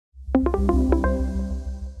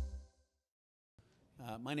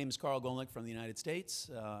My name is Karl Golnik from the United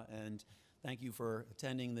States, and thank you for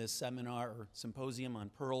attending this seminar or symposium on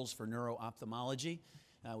pearls for neuro-ophthalmology.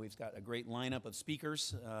 We've got a great lineup of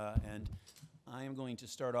speakers, and I am going to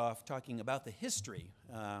start off talking about the history,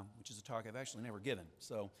 which is a talk I've actually never given.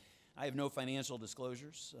 So I have no financial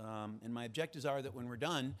disclosures, and my objectives are that when we're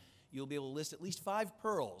done, you'll be able to list at least 5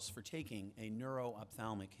 pearls for taking a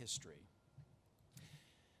neuro-ophthalmic history.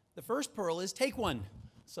 The first pearl is take one.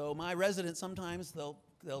 So my residents, sometimes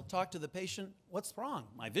they'll talk to the patient, what's wrong?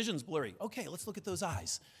 My vision's blurry. Okay, let's look at those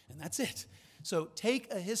eyes, and that's it. So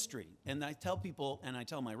take a history, and I tell people, and I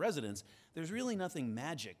tell my residents, there's really nothing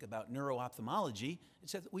magic about neuro-ophthalmology.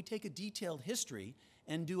 It's that we take a detailed history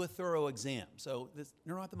and do a thorough exam. So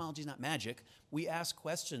neuro-ophthalmology is not magic. We ask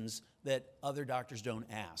questions that other doctors don't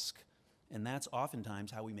ask, and that's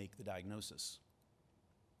oftentimes how we make the diagnosis.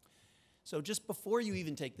 So just before you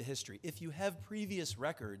even take the history, if you have previous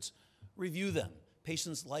records, review them.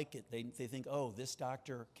 Patients like it. They think, oh, this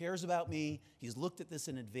doctor cares about me. He's looked at this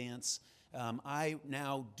in advance. I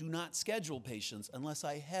now do not schedule patients unless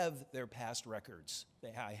I have their past records.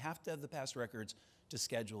 I have to have the past records to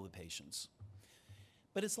schedule the patients.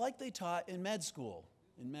 But it's like they taught in med school,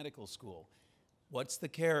 in medical school. What's the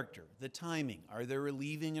character, the timing? Are there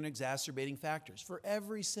relieving and exacerbating factors for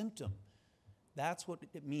every symptom? That's what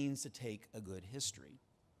it means to take a good history.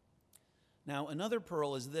 Now, another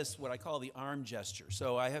pearl is this, what I call the arm gesture.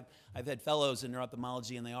 So I've had fellows in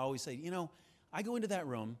neuro-ophthalmology, and they always say, you know, I go into that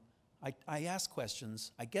room, I ask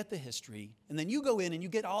questions, I get the history, and then you go in and you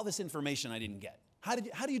get all this information I didn't get. How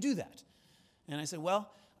do you do that? And I said,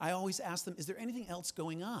 well, I always ask them, is there anything else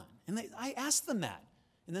going on? And I ask them that.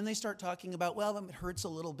 And then they start talking about, well, it hurts a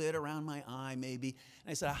little bit around my eye, maybe.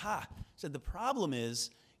 And I said, aha. I said, the problem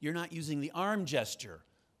is, you're not using the arm gesture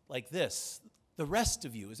like this. The rest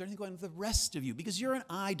of you, is there anything going on with the rest of you? Because you're an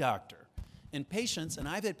eye doctor. And patients, and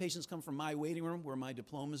I've had patients come from my waiting room where my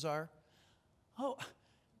diplomas are. Oh,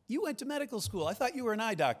 you went to medical school. I thought you were an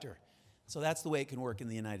eye doctor. So that's the way it can work in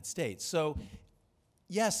the United States. So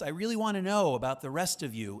yes, I really want to know about the rest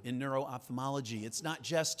of you in neuro-ophthalmology. It's not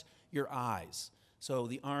just your eyes. So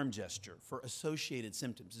the arm gesture for associated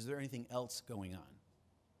symptoms. Is there anything else going on?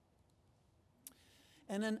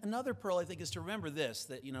 And then another pearl, I think, is to remember this,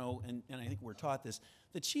 that, you know, and I think we're taught this,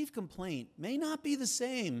 the chief complaint may not be the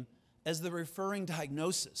same as the referring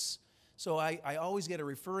diagnosis. So I always get a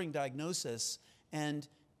referring diagnosis, and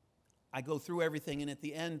I go through everything, and at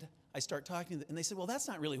the end, I start talking to them, and they say, well, that's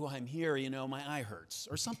not really why I'm here, you know, my eye hurts,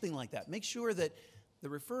 or something like that. Make sure that the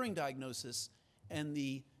referring diagnosis and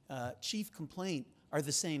the chief complaint are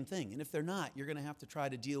the same thing. And if they're not, you're going to have to try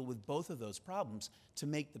to deal with both of those problems to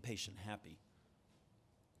make the patient happy.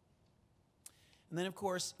 And then, of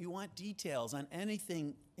course, you want details on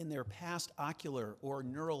anything in their past ocular or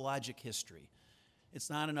neurologic history. It's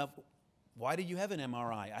not enough, why did you have an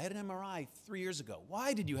MRI? I had an MRI 3 years ago.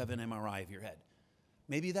 Why did you have an MRI of your head?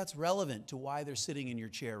 Maybe that's relevant to why they're sitting in your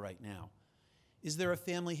chair right now. Is there a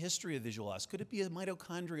family history of visual loss? Could it be a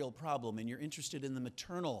mitochondrial problem and you're interested in the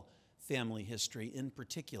maternal family history in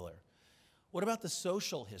particular? What about the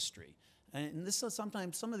social history? And this is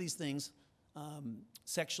sometimes, some of these things,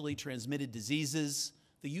 sexually transmitted diseases,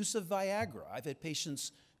 the use of Viagra. I've had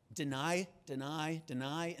patients deny,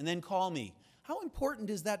 and then call me. How important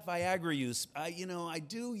is that Viagra use? You know, I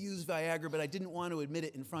do use Viagra, but I didn't want to admit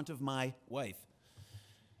it in front of my wife.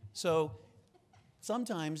 So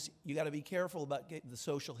sometimes you got to be careful about the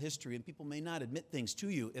social history, and people may not admit things to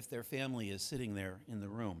you if their family is sitting there in the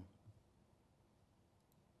room.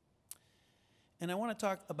 And I want to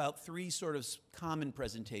talk about 3 sort of common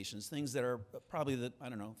presentations, things that are probably the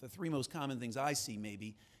 3 most common things I see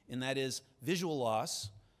maybe, and that is visual loss,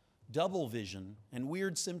 double vision, and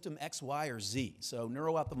weird symptom X, Y, or Z. So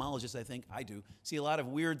neuro-ophthalmologists, I think, I do, see a lot of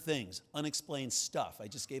weird things, unexplained stuff. I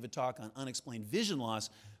just gave a talk on unexplained vision loss,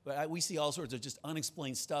 but we see all sorts of just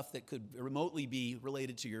unexplained stuff that could remotely be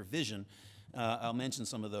related to your vision. I'll mention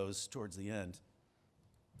some of those towards the end.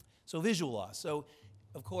 So visual loss. So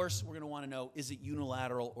of course, we're going to want to know, is it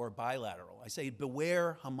unilateral or bilateral? I say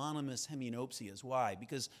beware homonymous hemianopsias. Why?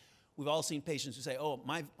 Because we've all seen patients who say, oh,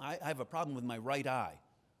 I have a problem with my right eye.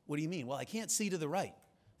 What do you mean? Well, I can't see to the right.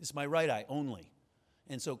 It's my right eye only.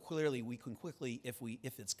 And so clearly we can quickly, if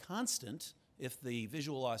it's constant, if the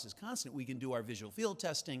visual loss is constant, we can do our visual field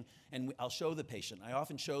testing, and I'll show the patient. I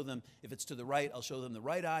often show them, if it's to the right, I'll show them the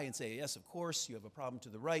right eye and say, yes, of course, you have a problem to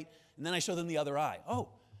the right. And then I show them the other eye. Oh,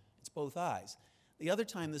 it's both eyes. The other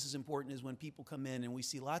time this is important is when people come in and we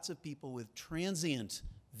see lots of people with transient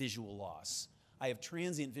visual loss. I have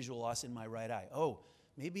transient visual loss in my right eye. Oh,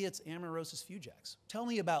 maybe it's amaurosis fugax. Tell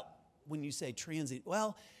me about when you say transient.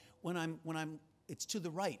 Well, when I'm it's to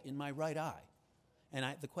the right, in my right eye. And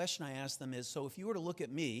the question I ask them is, so if you were to look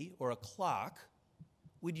at me or a clock,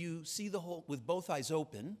 would you see the whole, with both eyes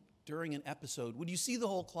open during an episode, would you see the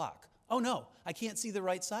whole clock? Oh no, I can't see the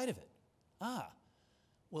right side of it. Ah,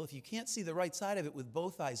 well, if you can't see the right side of it with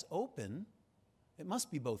both eyes open, it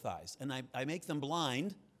must be both eyes. And I make them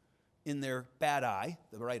blind in their bad eye,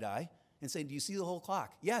 the right eye, and say, do you see the whole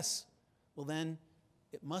clock? Yes. Well then,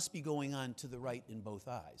 it must be going on to the right in both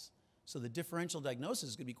eyes. So the differential diagnosis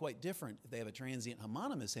is going to be quite different if they have a transient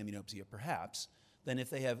homonymous hemianopsia, perhaps, than if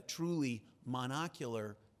they have truly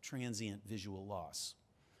monocular transient visual loss.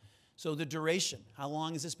 So the duration, how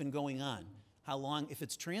long has this been going on? How long, if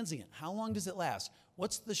it's transient, how long does it last?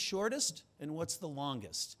 What's the shortest and what's the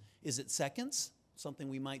longest? Is it seconds, something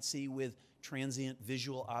we might see with transient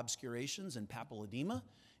visual obscurations and papilledema?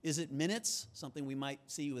 Is it minutes, something we might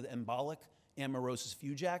see with embolic amaurosis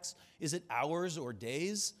fugax? Is it hours or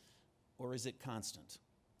days, or is it constant?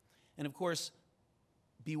 And of course,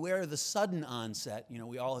 beware the sudden onset. You know,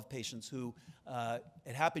 we all have patients who,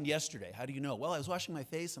 it happened yesterday. How do you know? Well, I was washing my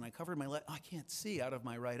face and I covered my left, I can't see out of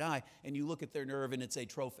my right eye. And you look at their nerve and it's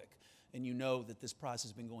atrophic. And you know that this process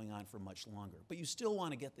has been going on for much longer. But you still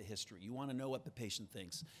want to get the history. You want to know what the patient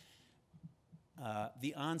thinks.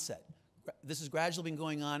 The onset. This has gradually been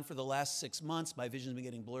going on for the last 6 months. My vision's been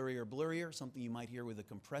getting blurrier, something you might hear with a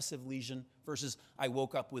compressive lesion versus I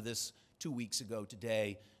woke up with this 2 weeks ago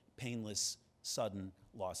today, painless, sudden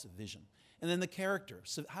loss of vision. And then the character.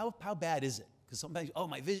 So how bad is it? Because sometimes, oh,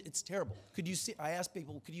 my vision, it's terrible. Could you see, I ask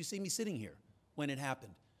people, could you see me sitting here when it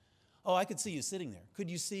happened? Oh, I could see you sitting there. Could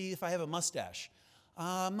you see if I have a mustache?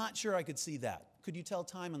 I'm not sure I could see that. Could you tell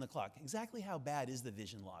time on the clock? Exactly how bad is the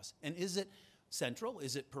vision loss? And is it central?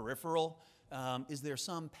 Is it peripheral? Is there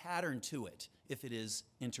some pattern to it if it is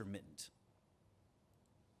intermittent?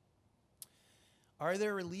 Are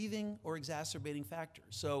there relieving or exacerbating factors?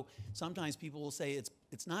 So sometimes people will say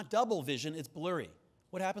it's not double vision, it's blurry.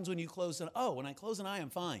 What happens when you close an eye? Oh, when I close an eye, I'm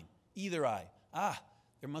fine. Either eye. Ah,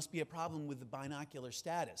 there must be a problem with the binocular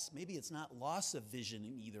status. Maybe it's not loss of vision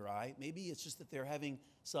in either eye. Maybe it's just that they're having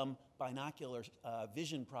some binocular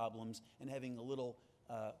vision problems and having a little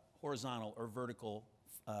horizontal or vertical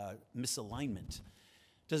misalignment.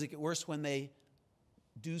 Does it get worse when they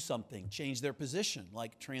do something, change their position,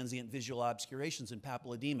 like transient visual obscurations and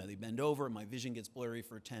papilledema? They bend over and my vision gets blurry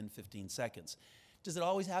for 10, 15 seconds. Does it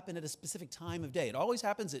always happen at a specific time of day? It always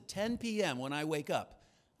happens at 10 p.m. when I wake up.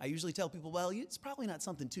 I usually tell people, well, it's probably not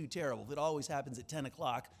something too terrible. If it always happens at 10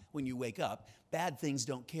 o'clock when you wake up, bad things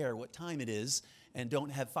don't care what time it is and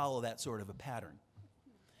don't follow that sort of a pattern.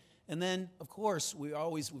 And then, of course, we've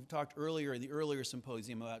talked earlier in the earlier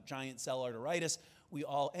symposium about giant cell arteritis.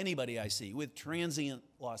 Anybody I see with transient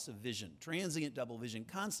loss of vision, transient double vision,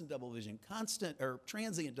 constant double vision,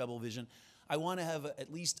 transient double vision, I want to have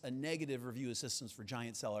at least a negative review assistance for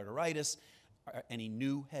giant cell arteritis, any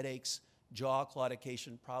new headaches, jaw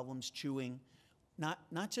claudication problems, chewing.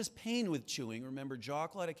 Not just pain with chewing. Remember, jaw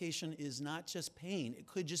claudication is not just pain. It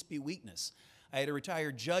could just be weakness. I had a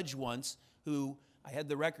retired judge once who, I had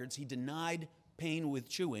the records, he denied pain with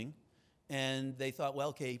chewing, and they thought, well,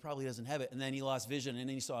 okay, he probably doesn't have it. And then he lost vision, and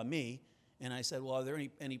then he saw me, and I said, well, are there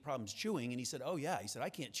any problems chewing? And he said, oh, yeah. He said, I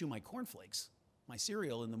can't chew my cornflakes, my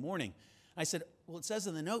cereal in the morning. I said, well, it says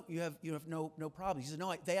in the note you have no problems. He said,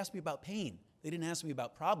 no, they asked me about pain. They didn't ask me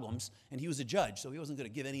about problems, and he was a judge, so he wasn't going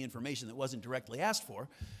to give any information that wasn't directly asked for.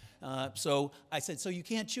 So I said, so you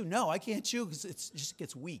can't chew? No, I can't chew because it just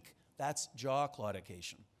gets weak. That's jaw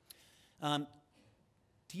claudication.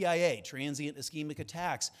 TIA, transient ischemic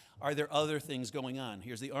attacks. Are there other things going on?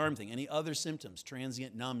 Here's the arm thing. Any other symptoms?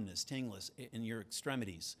 Transient numbness, tingless in your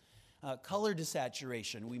extremities. Color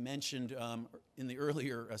desaturation. We mentioned in the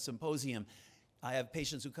earlier symposium, I have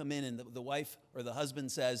patients who come in and the wife or the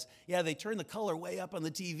husband says, yeah, they turn the color way up on the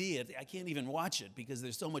TV. I can't even watch it because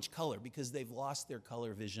there's so much color, because they've lost their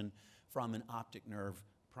color vision from an optic nerve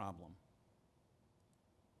problem.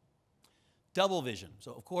 Double vision.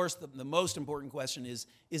 So, of course, the most important question is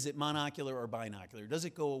it monocular or binocular? Does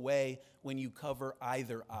it go away when you cover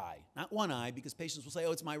either eye? Not one eye, because patients will say,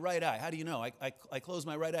 oh, it's my right eye. How do you know? I close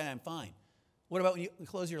my right eye, I'm fine. What about when you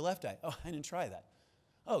close your left eye? Oh, I didn't try that.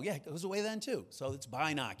 Oh, yeah, it goes away then too. So it's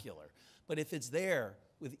binocular. But if it's there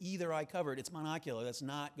with either eye covered, it's monocular. That's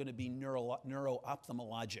not going to be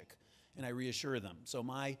neuro-ophthalmologic. And I reassure them. So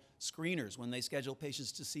my screeners, when they schedule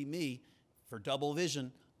patients to see me for double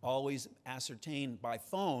vision, always ascertain by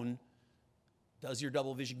phone, does your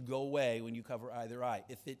double vision go away when you cover either eye?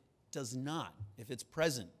 If it does not, if it's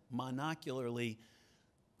present monocularly,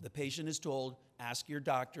 the patient is told, ask your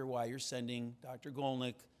doctor why you're sending Dr.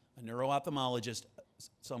 Golnik a neuro-ophthalmologist,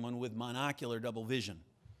 someone with monocular double vision.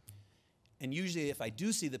 And usually if I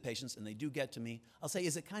do see the patients and they do get to me, I'll say,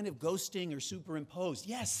 is it kind of ghosting or superimposed?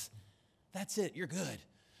 Yes, that's it, you're good.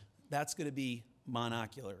 That's going to be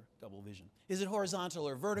monocular double vision. Is it horizontal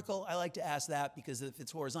or vertical? I like to ask that because if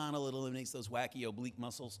it's horizontal, it eliminates those wacky oblique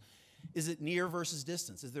muscles. Is it near versus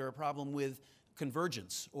distance? Is there a problem with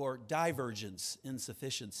convergence or divergence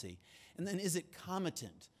insufficiency? And then is it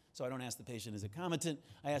comitant? So I don't ask the patient, is it comitant?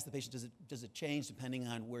 I ask the patient, does it change depending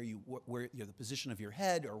on the position of your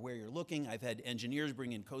head or where you're looking? I've had engineers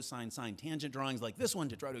bring in cosine, sine, tangent drawings like this one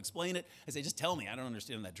to try to explain it. I say, just tell me, I don't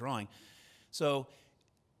understand that drawing. So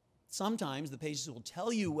sometimes the patients will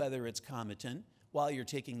tell you whether it's comitant while you're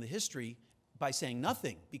taking the history by saying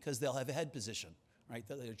nothing because they'll have a head position, right?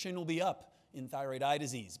 Their chin will be up in thyroid eye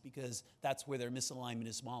disease because that's where their misalignment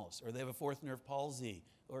is smallest, or they have a fourth nerve palsy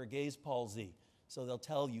or a gaze palsy. So they'll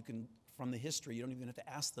tell you from the history, you don't even have to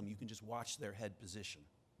ask them, you can just watch their head position.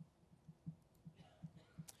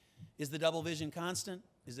 Is the double vision constant?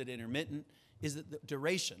 Is it intermittent? Is it the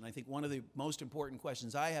duration? I think one of the most important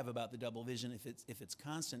questions I have about the double vision, if it's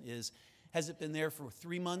constant, is has it been there for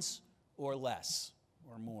 3 months or less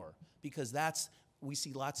or more? Because we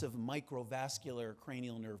see lots of microvascular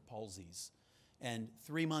cranial nerve palsies. And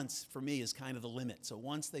 3 months, for me, is kind of the limit. So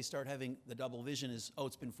once they start having the double vision it's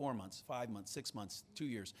been 4 months, 5 months, 6 months, 2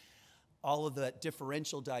 years. All of that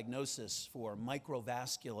differential diagnosis for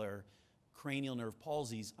microvascular cranial nerve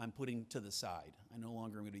palsies, I'm putting to the side. I no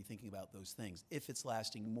longer am going to be thinking about those things if it's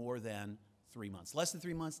lasting more than 3 months. Less than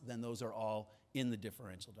 3 months, then those are all in the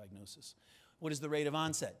differential diagnosis. What is the rate of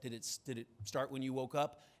onset? Did it start when you woke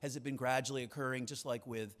up? Has it been gradually occurring, just like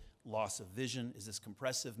with loss of vision? Is this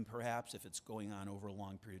compressive, perhaps, if it's going on over a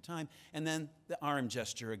long period of time? And then the arm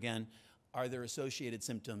gesture again. Are there associated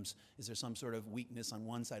symptoms? Is there some sort of weakness on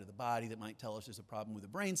one side of the body that might tell us there's a problem with the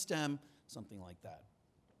brainstem? Something like that.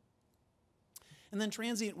 And then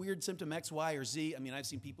transient weird symptom X, Y, or Z. I mean, I've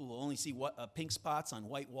seen people who only see pink spots on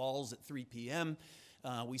white walls at 3 p.m.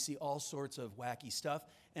 We see all sorts of wacky stuff.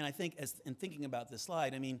 And I think, in thinking about this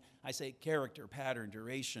slide, I mean, I say character, pattern,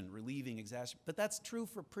 duration, relieving, exacerbation, but that's true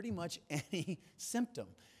for pretty much any symptom.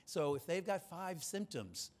 So if they've got 5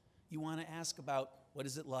 symptoms, you want to ask about what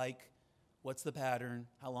is it like, what's the pattern,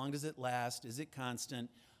 how long does it last, is it constant,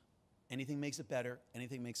 anything makes it better,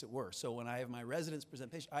 anything makes it worse. So when I have my residents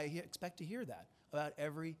present patients, I expect to hear that about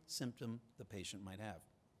every symptom the patient might have.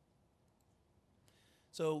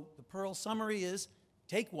 So the Pearl summary is,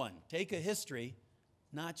 take one, take a history,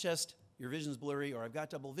 not just your vision's blurry or I've got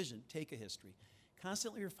double vision, take a history.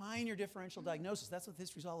 Constantly refine your differential diagnosis. That's what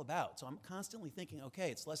history's all about. So I'm constantly thinking,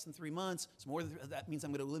 okay, it's less than 3 months, it's more than, that means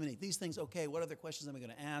I'm going to eliminate these things. Okay, what other questions am I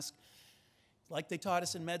going to ask? Like they taught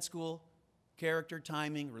us in med school, character,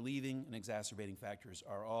 timing, relieving, and exacerbating factors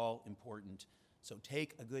are all important. So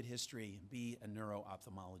take a good history and be a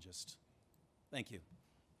neuro-ophthalmologist. Thank you.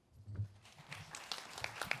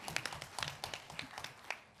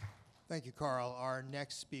 Thank you, Karl. Our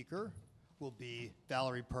next speaker will be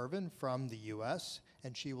Valerie Purvin from the US,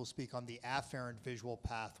 and she will speak on the afferent visual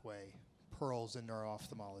pathway, pearls in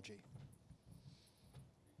neuro-ophthalmology.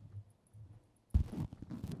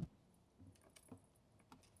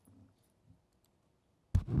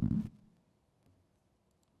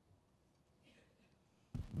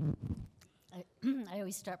 I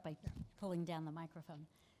always start by pulling down the microphone.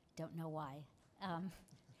 Don't know why.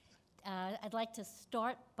 I'd like to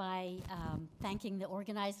start by thanking the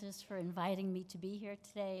organizers for inviting me to be here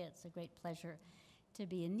today. It's a great pleasure to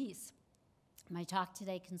be in Nice. My talk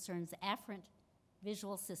today concerns afferent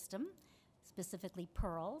visual system, specifically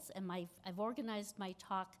pearls, and I've organized my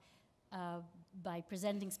talk by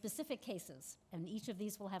presenting specific cases, and each of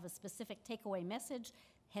these will have a specific takeaway message,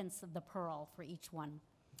 hence the pearl for each one.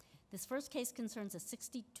 This first case concerns a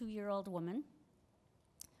 62-year-old woman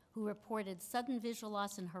who reported sudden visual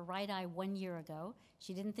loss in her right eye 1 year ago.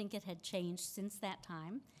 She didn't think it had changed since that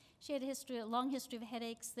time. She had a long history of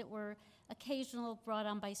headaches that were occasional, brought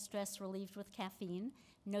on by stress, relieved with caffeine.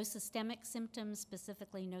 No systemic symptoms,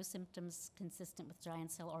 specifically no symptoms consistent with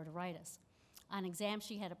giant cell arteritis. On exam,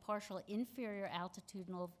 she had a partial inferior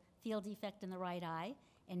altitudinal field defect in the right eye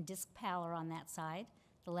and disc pallor on that side.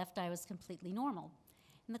 The left eye was completely normal.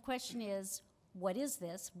 And the question is, what is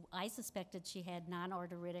this? I suspected she had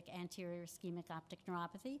non-arteritic anterior ischemic optic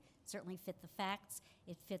neuropathy. It certainly fit the facts.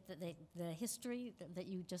 It fit the history that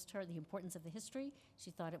you just heard, the importance of the history.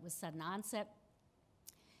 She thought it was sudden onset.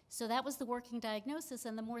 So that was the working diagnosis,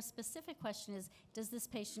 and the more specific question is, does this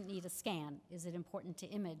patient need a scan? Is it important to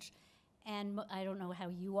image? And I don't know how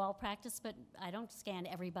you all practice, but I don't scan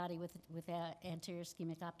everybody with anterior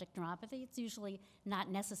ischemic optic neuropathy. It's usually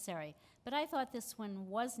not necessary. But I thought this one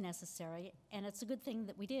was necessary, and it's a good thing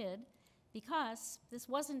that we did, because this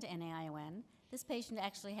wasn't NAION. This patient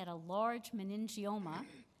actually had a large meningioma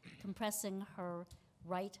compressing her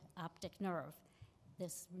right optic nerve.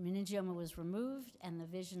 This meningioma was removed, and the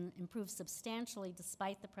vision improved substantially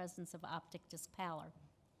despite the presence of optic disc pallor.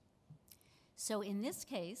 So in this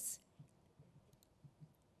case,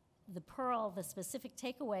 the specific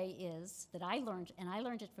takeaway is that I learned, and I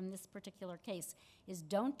learned it from this particular case, is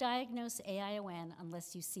don't diagnose AION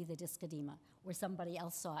unless you see the disc edema or somebody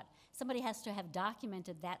else saw it. Somebody has to have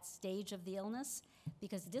documented that stage of the illness,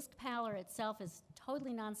 because disc pallor itself is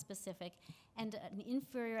totally nonspecific, and an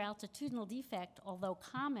inferior altitudinal defect, although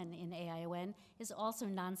common in AION, is also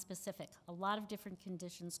nonspecific. A lot of different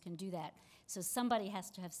conditions can do that. So somebody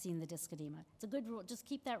has to have seen the disc edema. It's a good rule. Just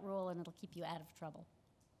keep that rule, and it'll keep you out of trouble.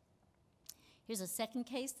 Here's a second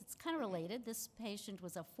case that's kind of related. This patient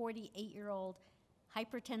was a 48-year-old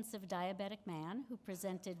hypertensive diabetic man who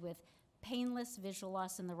presented with painless visual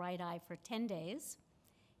loss in the right eye for 10 days.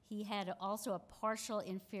 He had also a partial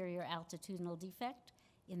inferior altitudinal defect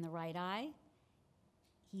in the right eye.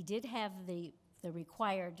 He did have the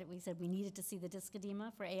required, we said we needed to see the disc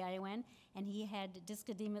edema for AION, and he had disc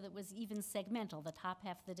edema that was even segmental. The top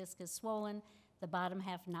half of the disc is swollen, the bottom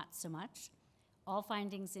half not so much. All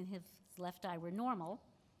findings in his left eye were normal,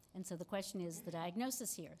 and so the question is the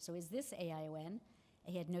diagnosis here. So is this AION?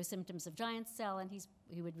 He had no symptoms of giant cell, and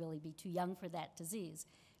he would really be too young for that disease.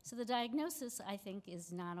 So the diagnosis, I think,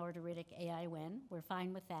 is non-arteritic AION. We're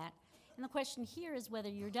fine with that. And the question here is whether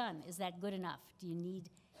you're done. Is that good enough?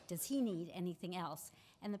 Does he need anything else?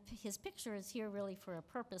 And his picture is here really for a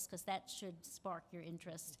purpose, because that should spark your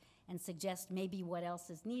interest and suggest maybe what else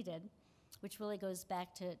is needed, which really goes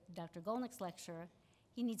back to Dr. Golnik's lecture.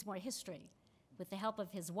 He needs more history. With the help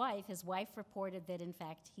of his wife reported that, in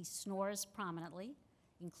fact, he snores prominently,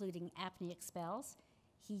 including apneic spells.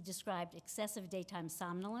 He described excessive daytime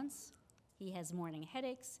somnolence. He has morning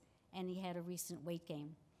headaches, and he had a recent weight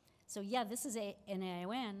gain. So yeah, this is an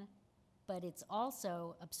AION, but it's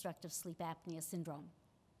also obstructive sleep apnea syndrome.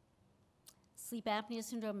 Sleep apnea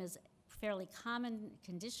syndrome is a fairly common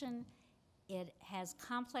condition. It has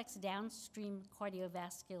complex downstream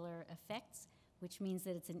cardiovascular effects, which means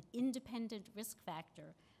that it's an independent risk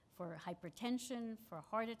factor for hypertension, for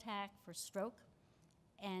heart attack, for stroke.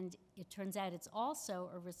 And it turns out it's also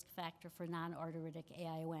a risk factor for non-arteritic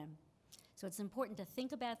AION. So it's important to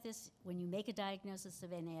think about this when you make a diagnosis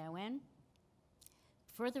of NAION.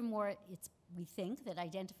 Furthermore, we think that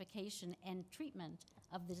identification and treatment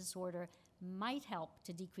of the disorder might help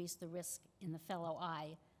to decrease the risk in the fellow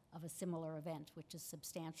eye of a similar event, which is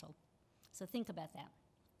substantial. So think about that.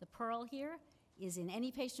 The pearl here is, in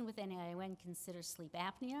any patient with NAION, consider sleep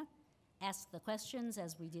apnea. Ask the questions,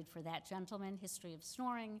 as we did for that gentleman: history of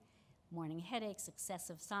snoring, morning headaches,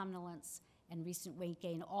 excessive somnolence, and recent weight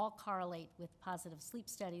gain all correlate with positive sleep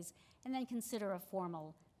studies, and then consider a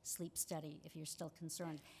formal sleep study if you're still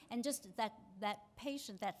concerned. And just that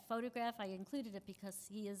patient, that photograph, I included it because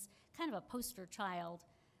he is kind of a poster child.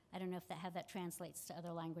 I don't know how that translates to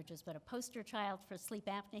other languages, but a poster child for sleep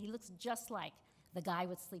apnea. He looks just like the guy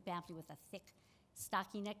with sleep apnea with a thick,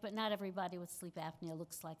 stocky neck, but not everybody with sleep apnea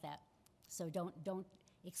looks like that. So don't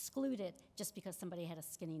exclude it just because somebody had a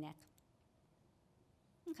skinny neck.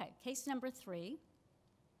 Okay, case number 3.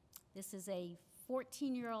 This is a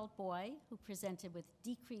 14-year-old boy who presented with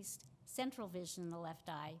decreased central vision in the left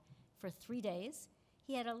eye for 3 days.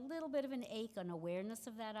 He had a little bit of an ache, an awareness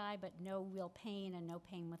of that eye, but no real pain and no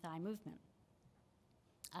pain with eye movement.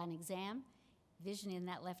 On exam, vision in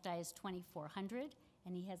that left eye is 2400,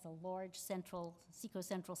 and he has a large secocentral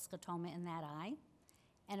scotoma in that eye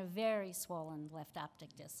and a very swollen left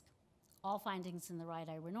optic disc. All findings in the right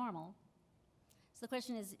eye were normal. So the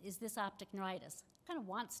question is this optic neuritis? Kind of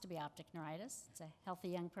wants to be optic neuritis. It's a healthy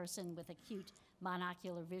young person with acute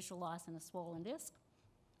monocular visual loss and a swollen disc.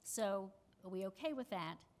 So are we okay with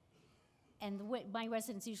that? And the way my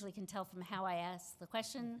residents usually can tell from how I ask the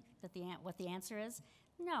question what the answer is.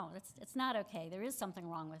 No, it's not okay. There is something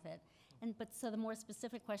wrong with it. But so the more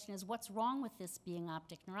specific question is, what's wrong with this being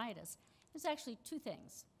optic neuritis? There's actually 2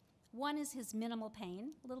 things. One is his minimal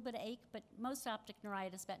pain, a little bit of ache, but most optic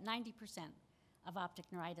neuritis, about 90% of optic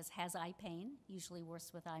neuritis has eye pain, usually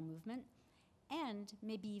worse with eye movement. And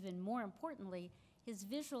maybe even more importantly, his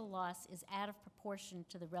visual loss is out of proportion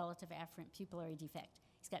to the relative afferent pupillary defect.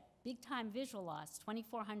 He's got big-time visual loss,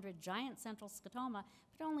 2400 giant central scotoma,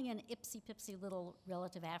 but only an ipsy-pipsy little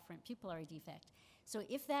relative afferent pupillary defect. So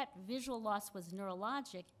if that visual loss was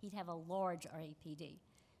neurologic, he'd have a large RAPD.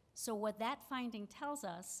 So what that finding tells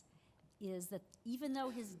us is that even though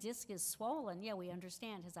his disc is swollen, yeah, we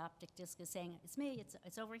understand his optic disc is saying, it's me,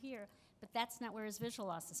 it's over here, but that's not where his visual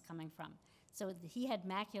loss is coming from. So he had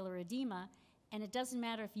macular edema, and it doesn't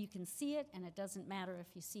matter if you can see it, and it doesn't matter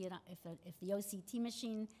if you see it, if the OCT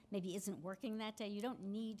machine maybe isn't working that day. You don't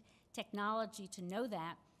need technology to know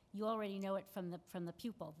that. You already know it from the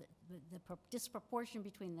pupil, the disproportion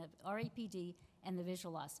between the RAPD and the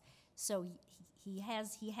visual loss. So he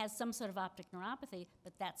has some sort of optic neuropathy,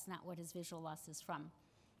 but that's not what his visual loss is from.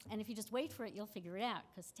 And if you just wait for it, you'll figure it out,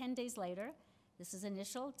 because 10 days later, this is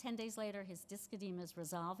initial, 10 days later, his disc edema is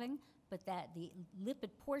resolving, but that the lipid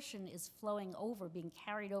portion is flowing over, being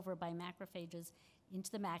carried over by macrophages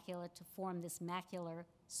into the macula to form this macular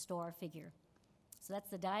star figure. So that's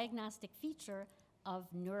the diagnostic feature of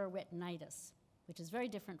neuroretinitis, which is very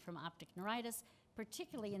different from optic neuritis,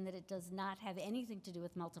 particularly in that it does not have anything to do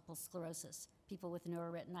with multiple sclerosis. People with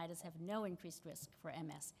neuroretinitis have no increased risk for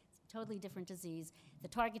MS. It's a totally different disease. The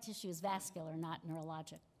target tissue is vascular, not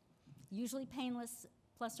neurologic. Usually painless,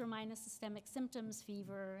 plus or minus systemic symptoms,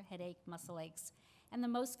 fever, headache, muscle aches, and the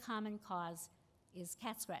most common cause is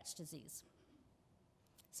cat scratch disease.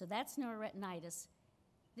 So that's neuroretinitis.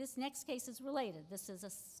 This next case is related. This is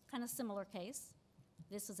a kind of similar case.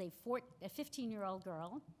 This is a 15-year-old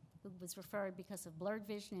girl who was referred because of blurred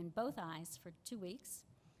vision in both eyes for 2 weeks.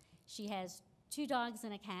 She has 2 dogs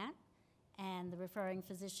and a cat, and the referring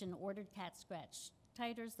physician ordered cat scratch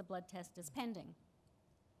titers. The blood test is pending.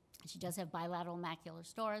 She does have bilateral macular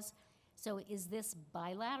stars. So is this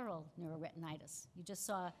bilateral neuroretinitis? You just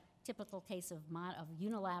saw a typical case of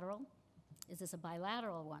unilateral. Is this a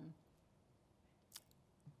bilateral one?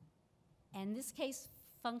 And this case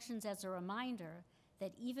functions as a reminder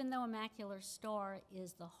that even though a macular star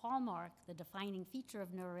is the hallmark, the defining feature of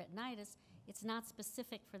neuroretinitis, it's not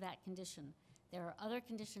specific for that condition. There are other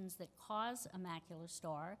conditions that cause a macular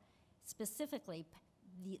star, specifically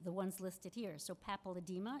the ones listed here. So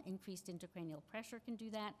papilledema, increased intracranial pressure, can do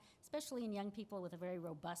that, especially in young people with a very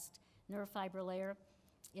robust neurofiber layer.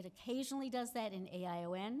 It occasionally does that in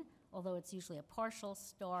AION, although it's usually a partial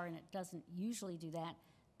star and it doesn't usually do that.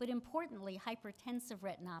 But importantly, hypertensive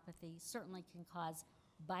retinopathy certainly can cause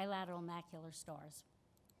bilateral macular stars.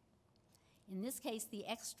 In this case, the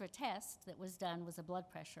extra test that was done was a blood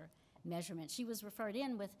pressure measurement. She was referred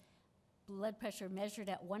in with blood pressure measured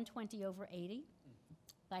at 120/80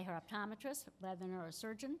 by her optometrist, by the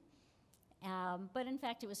neurosurgeon. But in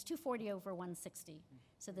fact, it was 240/160.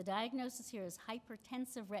 So the diagnosis here is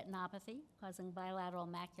hypertensive retinopathy causing bilateral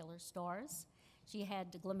macular stars. She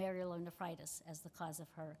had glomerulonephritis as the cause of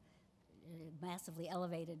her massively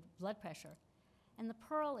elevated blood pressure. And the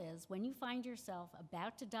pearl is, when you find yourself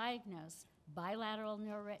about to diagnose bilateral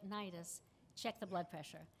neuroretinitis, check the blood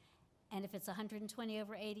pressure. And if it's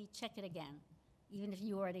 120/80, check it again. Even if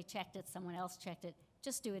you already checked it, someone else checked it,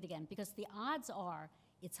 just do it again, because the odds are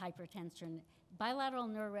it's hypertension. Bilateral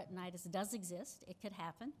neuroretinitis does exist. It could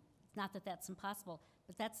happen. It's not that that's impossible,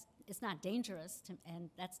 but it's not dangerous, and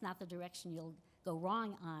that's not the direction you'll go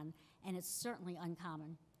wrong on, and it's certainly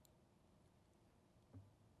uncommon.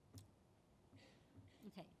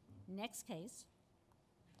 Okay, next case.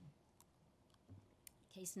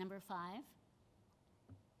 Case number 5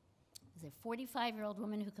 is a 45-year-old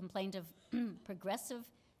woman who complained of progressive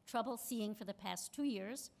trouble seeing for the past 2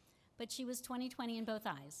 years, but she was 20/20 in both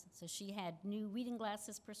eyes. So she had new reading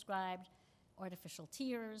glasses prescribed, artificial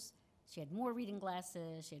tears. She had more reading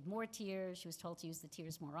glasses. She had more tears. She was told to use the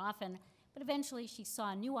tears more often. But eventually she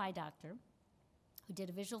saw a new eye doctor who did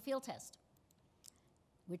a visual field test,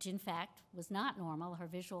 which in fact was not normal. Her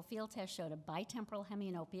visual field test showed a bitemporal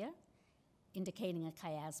hemianopia, indicating a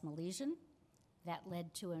chiasmal lesion. That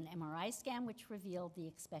led to an MRI scan, which revealed the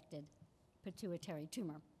expected pituitary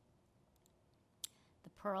tumor. The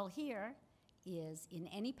pearl here is, in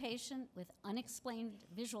any patient with unexplained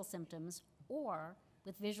visual symptoms or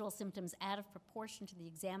with visual symptoms out of proportion to the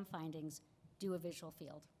exam findings, do a visual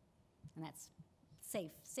field. And that's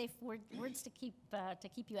safe words to keep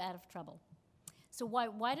you out of trouble. So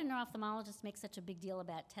why do neuro-ophthalmologists make such a big deal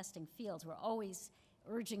about testing fields? We're always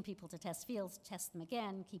urging people to test fields, test them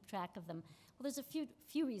again, keep track of them. Well, there's a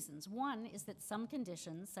few reasons. One is that some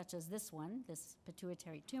conditions, such as this one, this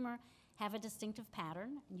pituitary tumor, have a distinctive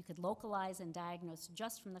pattern. You could localize and diagnose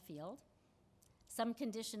just from the field. Some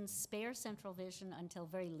conditions spare central vision until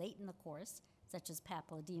very late in the course, such as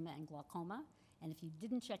papilledema and glaucoma. And if you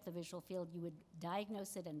didn't check the visual field, you would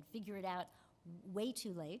diagnose it and figure it out way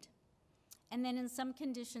too late. And then in some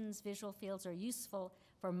conditions, visual fields are useful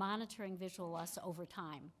for monitoring visual loss over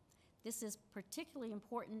time. This is particularly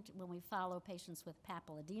important when we follow patients with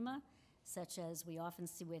papilledema, such as we often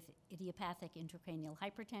see with idiopathic intracranial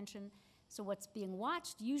hypertension. So what's being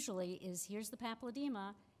watched usually is here's the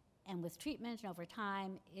papilledema, and with treatment and over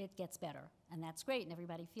time, it gets better. And that's great, and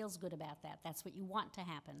everybody feels good about that. That's what you want to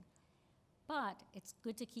happen. But it's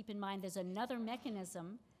good to keep in mind there's another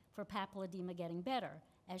mechanism for papilledema getting better,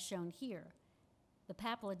 as shown here. The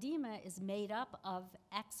papilledema is made up of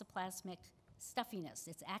axoplasmic stuffiness.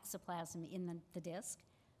 It's axoplasm in the disc.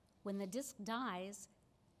 When the disc dies,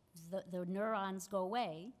 the neurons go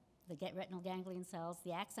away, the retinal ganglion cells,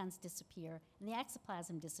 the axons disappear, and the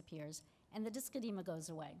axoplasm disappears, and the disc edema goes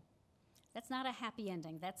away. That's not a happy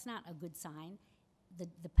ending. That's not a good sign. The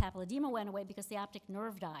papilledema went away because the optic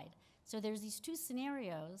nerve died. So there's these two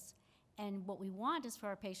scenarios, and what we want is for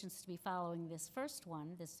our patients to be following this first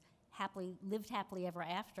one, this lived happily ever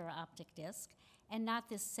after optic disc, and not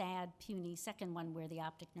this sad, puny second one where the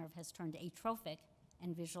optic nerve has turned atrophic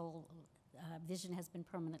and vision has been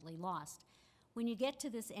permanently lost. When you get to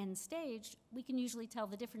this end stage, we can usually tell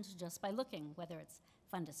the difference just by looking, whether it's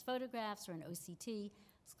fundus photographs or an OCT.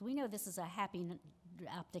 So we know this is a happy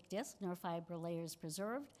optic disc, nerve fiber layers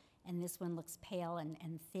preserved, and this one looks pale and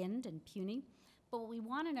thinned and puny. But what we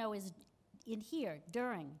want to know is in here,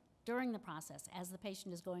 during the process, as the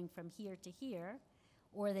patient is going from here to here,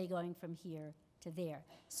 or are they going from here to there?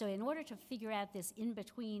 So in order to figure out this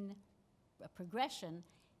in-between progression,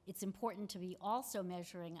 it's important to be also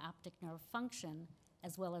measuring optic nerve function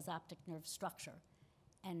as well as optic nerve structure.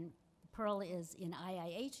 And Pearl is in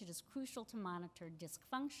IIH, it is crucial to monitor disc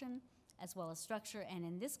function as well as structure, and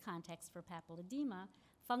in this context for papilledema,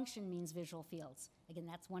 function means visual fields. Again,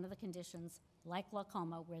 that's one of the conditions, like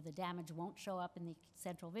glaucoma, where the damage won't show up in the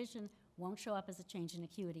central vision, won't show up as a change in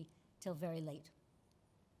acuity till very late.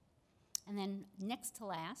 And then next to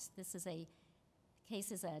last, this is a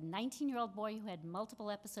case is a 19-year-old boy who had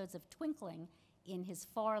multiple episodes of twinkling in his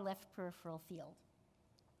far left peripheral field.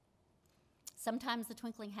 Sometimes the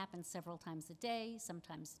twinkling happened several times a day.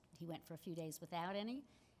 Sometimes he went for a few days without any.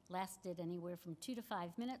 Lasted anywhere from 2 to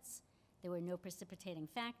 5 minutes. There were no precipitating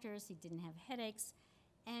factors. He didn't have headaches.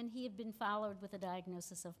 And he had been followed with a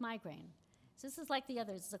diagnosis of migraine. So this is like the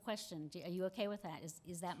others. It's a question. Are you okay with that?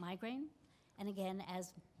 Is that migraine? And again,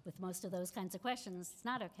 as with most of those kinds of questions, it's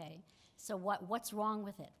not okay. So what's wrong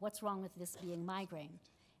with it? What's wrong with this being migraine?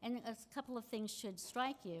 And a couple of things should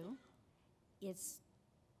strike you. It's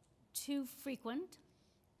too frequent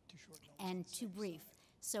and too brief.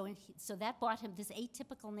 So that bought him, this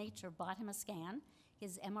atypical nature bought him a scan.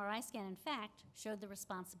 His MRI scan, in fact, showed the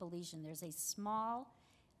responsible lesion. There's a small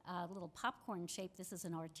little popcorn shape. This is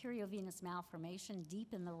an arteriovenous malformation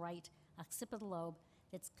deep in the right occipital lobe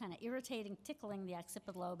that's kind of irritating, tickling the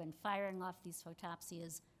occipital lobe and firing off these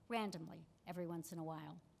photopsias randomly every once in a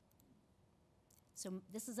while. So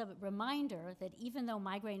this is a reminder that even though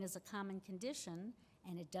migraine is a common condition,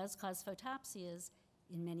 and it does cause photopsias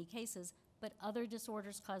in many cases, but other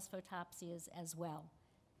disorders cause photopsias as well.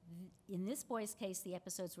 In this boy's case, the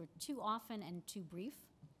episodes were too often and too brief.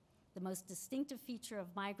 The most distinctive feature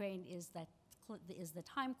of migraine is the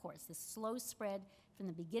time course, the slow spread from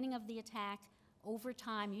the beginning of the attack over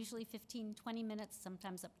time, usually 15, 20 minutes,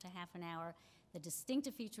 sometimes up to half an hour. The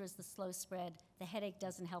distinctive feature is the slow spread. The headache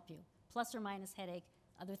doesn't help you. Plus or minus headache.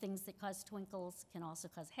 Other things that cause twinkles can also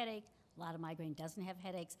cause headache. A lot of migraine doesn't have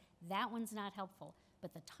headaches. That one's not helpful,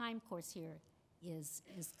 but the time course here is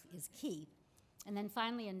key. And then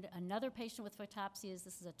finally, another patient with photopsias.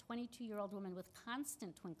 This is a 22-year-old woman with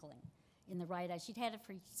constant twinkling in the right eye. She'd had it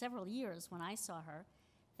for several years when I saw her.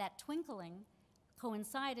 That twinkling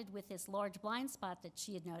coincided with this large blind spot that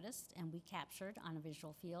she had noticed and we captured on a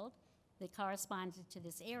visual field that corresponded to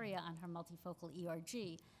this area on her multifocal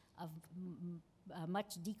ERG of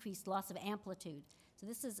much decreased loss of amplitude. So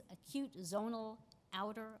this is acute zonal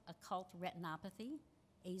outer occult retinopathy,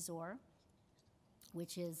 AZOR,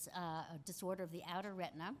 which is a disorder of the outer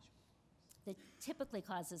retina that typically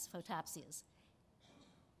causes photopsias.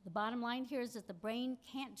 The bottom line here is that the brain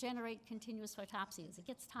can't generate continuous photopsias. It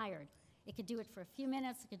gets tired. It could do it for a few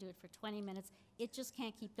minutes. It could do it for 20 minutes. It just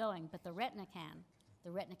can't keep going, but the retina can.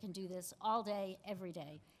 The retina can do this all day, every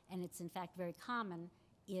day, and it's in fact very common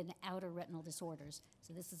in outer retinal disorders.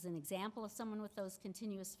 So this is an example of someone with those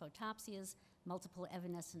continuous photopsias, multiple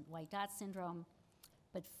evanescent white dot syndrome,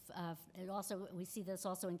 but we see this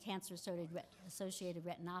also in cancer-associated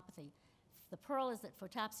retinopathy. The pearl is that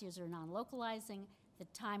photopsias are non-localizing. The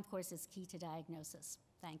time course is key to diagnosis.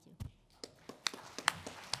 Thank you.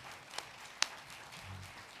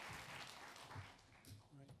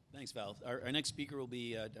 Thanks, Val. Our next speaker will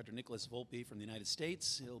be Dr. Nicholas Volpe from the United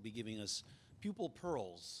States. He'll be giving us pupil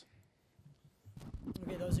pearls.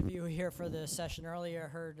 Okay, those of you who were here for the session earlier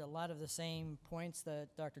heard a lot of the same points that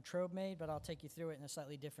Dr. Trobe made, but I'll take you through it in a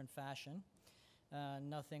slightly different fashion.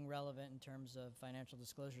 Nothing relevant in terms of financial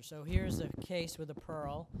disclosure. So here's a case with a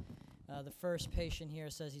pearl. The first patient here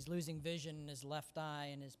says he's losing vision in his left eye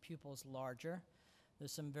and his pupil's larger.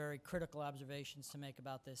 There's some very critical observations to make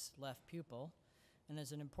about this left pupil. And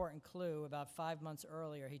there's an important clue. About 5 months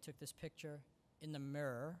earlier, he took this picture in the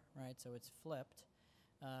mirror, right, so it's flipped.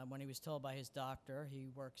 When he was told by his doctor, he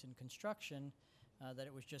works in construction, that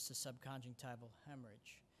it was just a subconjunctival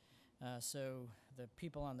hemorrhage. So the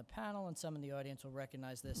people on the panel and some in the audience will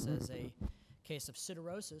recognize this as a case of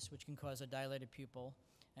siderosis, which can cause a dilated pupil.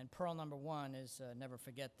 And pearl number 1 is, never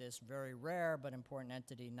forget this, very rare but important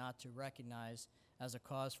entity not to recognize as a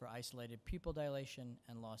cause for isolated pupil dilation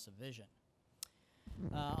and loss of vision.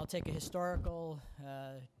 I'll take a historical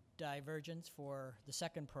divergence for the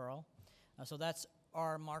second pearl. So that's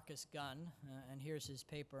R. Marcus Gunn, and here's his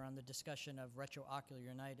paper on the discussion of retroocular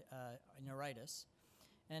neuritis.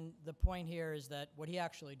 And the point here is that what he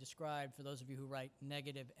actually described, for those of you who write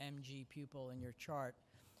negative MG pupil in your chart,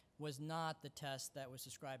 was not the test that was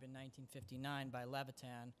described in 1959 by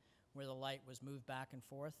Levitan, where the light was moved back and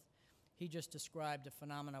forth. He just described a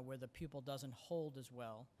phenomena where the pupil doesn't hold as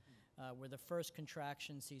well, where the first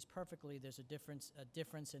contraction sees perfectly. There's a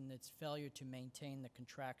difference in its failure to maintain the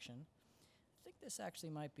contraction. I think this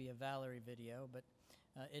actually might be a Valerie video, but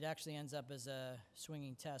it actually ends up as a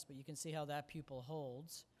swinging test. But you can see how that pupil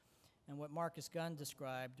holds. And what Marcus Gunn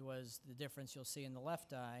described was the difference you'll see in the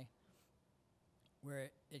left eye,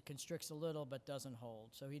 where it constricts a little but doesn't hold.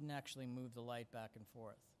 So he didn't actually move the light back and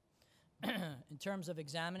forth. In terms of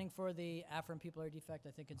examining for the afferent pupillary defect,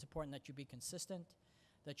 I think it's important that you be consistent,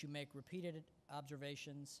 that you make repeated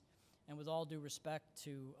observations, and with all due respect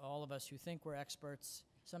to all of us who think we're experts,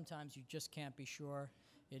 sometimes you just can't be sure.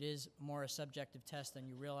 It is more a subjective test than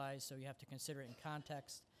you realize, so you have to consider it in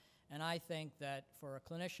context. And I think that for a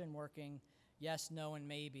clinician working, yes, no, and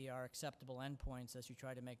maybe are acceptable endpoints as you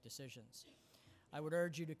try to make decisions. I would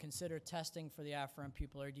urge you to consider testing for the afferent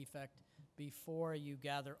pupillary defect before you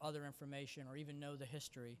gather other information or even know the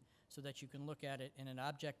history, so that you can look at it in an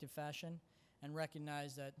objective fashion and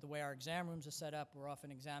recognize that the way our exam rooms are set up, we're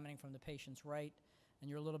often examining from the patient's right, and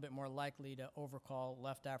you're a little bit more likely to overcall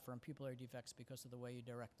left afferent pupillary defects because of the way you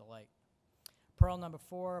direct the light. Pearl number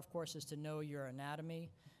 4, of course, is to know your anatomy.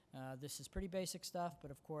 This is pretty basic stuff, but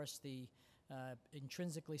of course the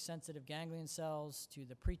intrinsically sensitive ganglion cells to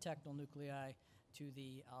the pretectal nuclei to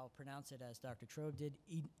the, I'll pronounce it as Dr. Trobe did,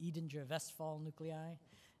 Edinger-Westphal nuclei,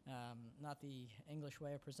 not the English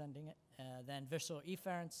way of presenting it. Then visceral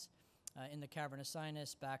efferents in the cavernous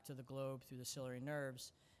sinus back to the globe through the ciliary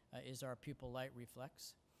nerves is our pupil light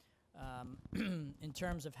reflex. In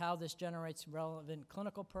terms of how this generates relevant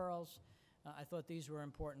clinical pearls, I thought these were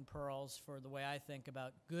important pearls for the way I think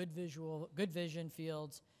about good vision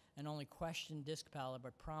fields and only question disc pallor,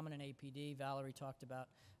 but prominent APD. Valerie talked about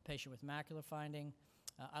patient with macular finding.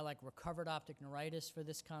 I like recovered optic neuritis for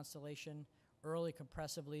this constellation, early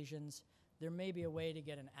compressive lesions. There may be a way to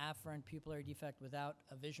get an afferent pupillary defect without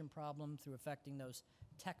a vision problem through affecting those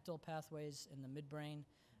tactile pathways in the midbrain,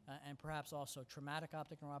 and perhaps also traumatic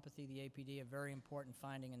optic neuropathy, the APD, a very important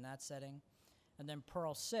finding in that setting. And then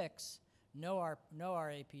Pearl 6, no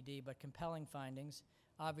RAPD, but compelling findings.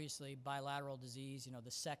 Obviously, bilateral disease,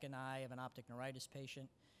 the second eye of an optic neuritis patient,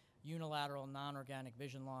 unilateral non-organic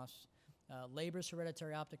vision loss, Leber's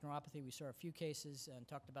hereditary optic neuropathy. We saw a few cases and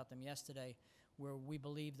talked about them yesterday where we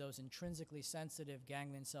believe those intrinsically sensitive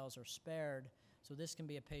ganglion cells are spared. So this can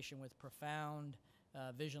be a patient with profound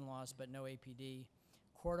vision loss but no APD.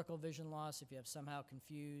 Cortical vision loss, if you have somehow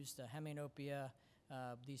confused hemianopia,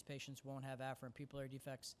 these patients won't have afferent pupillary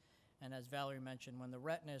defects. And as Valerie mentioned, when the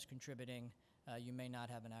retina is contributing, you may not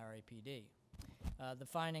have an RAPD. The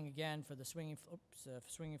finding, again, for the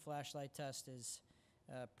swinging flashlight test is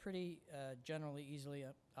pretty generally easily,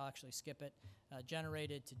 I'll actually skip it,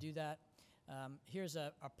 generated to do that. Here's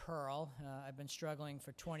a pearl. I've been struggling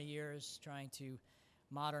for 20 years trying to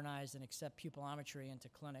modernize and accept pupillometry into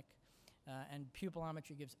clinic. And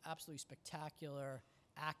pupillometry gives absolutely spectacular,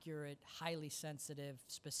 accurate, highly sensitive,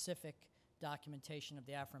 specific documentation of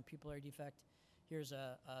the afferent pupillary defect. Here's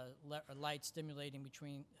a light stimulating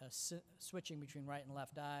switching between right and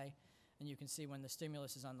left eye. And you can see when the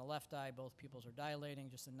stimulus is on the left eye, both pupils are dilating,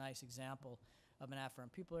 just a nice example of an afferent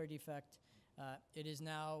pupillary defect. It is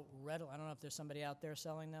now readily, I don't know if there's somebody out there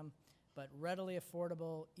selling them, but readily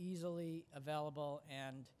affordable, easily available,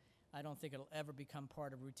 and I don't think it'll ever become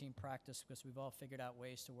part of routine practice because we've all figured out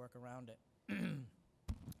ways to work around it.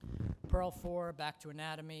 Pearl 4, back to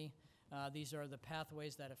anatomy. These are the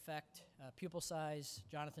pathways that affect pupil size.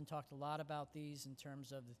 Jonathan talked a lot about these in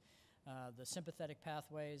terms of the sympathetic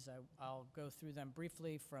pathways. I'll go through them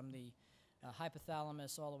briefly from the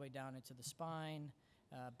hypothalamus all the way down into the spine,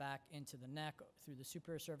 back into the neck, through the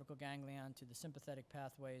superior cervical ganglion to the sympathetic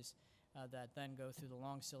pathways that then go through the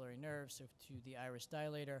long ciliary nerves so to the iris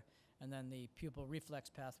dilator, and then the pupil reflex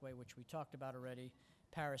pathway, which we talked about already,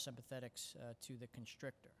 parasympathetics to the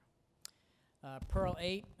constrictor. Pearl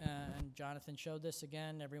 8, and Jonathan showed this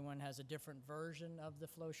again. Everyone has a different version of the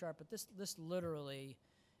flow chart, but this literally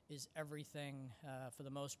is everything for the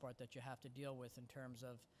most part that you have to deal with in terms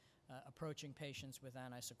of approaching patients with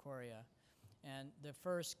anisocoria. And the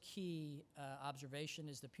first key observation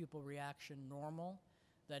is the pupil reaction normal?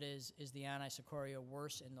 That is the anisocoria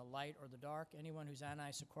worse in the light or the dark? Anyone whose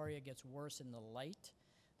anisocoria gets worse in the light,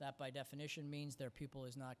 that by definition means their pupil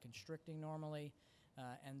is not constricting normally,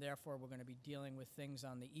 and therefore we're going to be dealing with things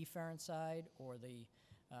on the efferent side or the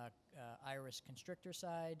iris constrictor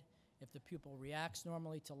side. If the pupil reacts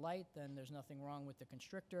normally to light, then there's nothing wrong with the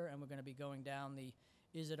constrictor, and we're going to be going down the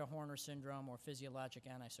is it a Horner syndrome or physiologic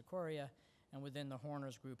anisocoria, and within the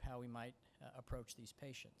Horner's group, how we might approach these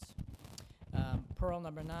patients. Pearl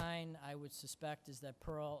number 9, I would suspect, is that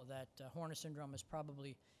Horner syndrome is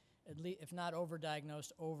probably, if not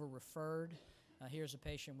overdiagnosed, over-referred. Here's a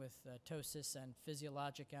patient with ptosis and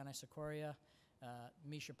physiologic anisocoria.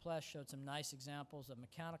 Misha Plesch showed some nice examples of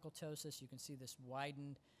mechanical ptosis. You can see this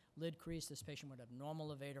widened lid crease. This patient would have normal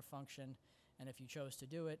levator function, and if you chose to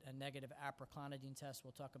do it, a negative aproclonidine test.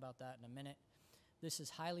 We'll talk about that in a minute. This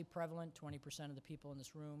is highly prevalent, 20% of the people in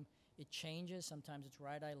this room. It changes. Sometimes it's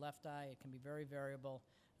right eye, left eye. It can be very variable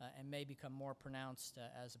and may become more pronounced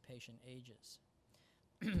as a patient ages.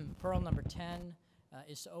 Pearl number 10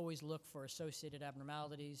 is to always look for associated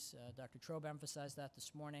abnormalities. Dr. Trobe emphasized that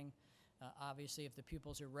this morning. Obviously, if the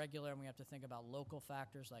pupils are irregular, and we have to think about local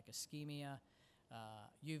factors like ischemia,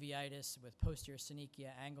 uveitis with posterior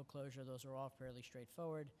synechia, angle closure, those are all fairly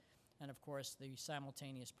straightforward. And of course, the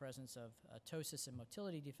simultaneous presence of ptosis and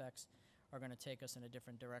motility defects are going to take us in a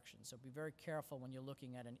different direction. So be very careful when you're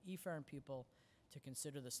looking at an efferent pupil to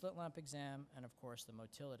consider the slit lamp exam and, of course, the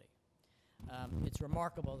motility. It's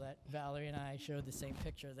remarkable that Valerie and I showed the same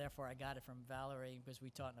picture. Therefore, I got it from Valerie because we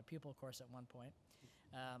taught in a pupil course at one point.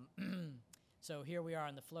 So here we are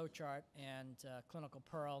on the flow chart, and clinical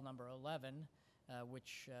Pearl number 11,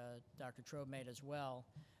 which Dr. Trobe made as well.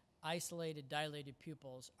 Isolated dilated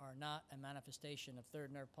pupils are not a manifestation of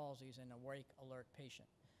third nerve palsies in a awake alert patient.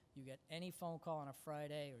 You get any phone call on a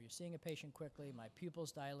Friday, or you're seeing a patient quickly, my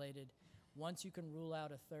pupil's dilated. Once you can rule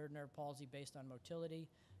out a third nerve palsy based on motility,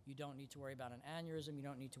 you don't need to worry about an aneurysm, you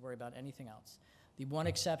don't need to worry about anything else. The one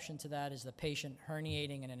exception to that is the patient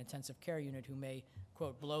herniating in an intensive care unit who may,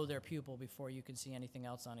 quote, blow their pupil before you can see anything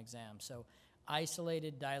else on exam. So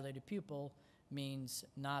isolated dilated pupil means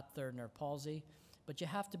not third nerve palsy, but you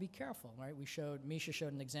have to be careful, right? Misha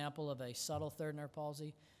showed an example of a subtle third nerve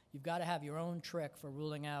palsy. You've got to have your own trick for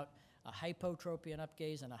ruling out a hypotropy and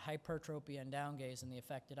upgaze and a hypertropy and downgaze in the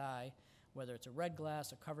affected eye, whether it's a red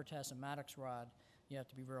glass, a cover test, a Maddox rod. You have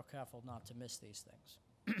to be real careful not to miss these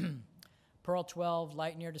things. Pearl 12,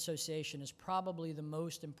 light near dissociation, is probably the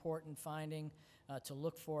most important finding to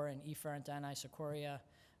look for in efferent anisocoria.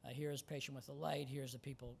 Here's a patient with a light. Here's a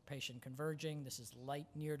patient converging. This is light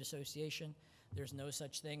near dissociation. There's no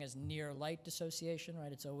such thing as near light dissociation,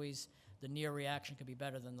 right? It's always the near reaction could be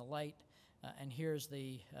better than the light. And here's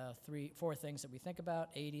the 4 things that we think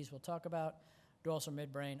about. 80s we'll talk about. Dorsal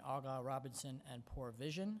midbrain, Argyll, Robinson, and poor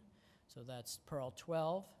vision. So that's Pearl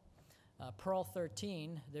 12. Pearl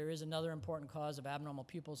 13, there is another important cause of abnormal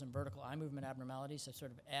pupils and vertical eye movement abnormalities. I've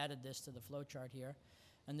sort of added this to the flow chart here.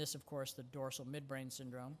 And this, of course, the dorsal midbrain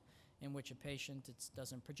syndrome, in which a patient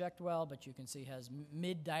doesn't project well, but you can see has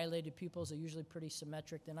mid-dilated pupils. They're usually pretty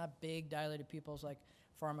symmetric. They're not big dilated pupils like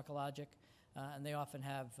pharmacologic, and they often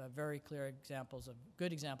have very clear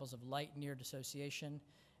good examples of light near dissociation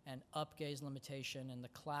and upgaze limitation. And the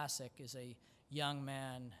classic is a young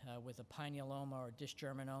man with a pinealoma or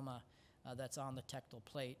dysgerminoma that's on the tectal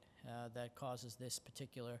plate that causes this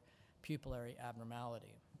particular pupillary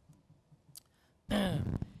abnormality.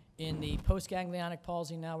 In the postganglionic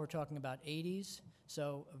palsy now, we're talking about 80s.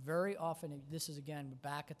 So very often, this is again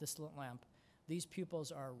back at the slit lamp, these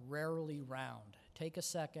pupils are rarely round. Take a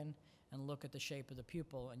second and look at the shape of the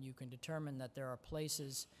pupil, and you can determine that there are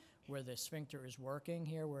places where the sphincter is working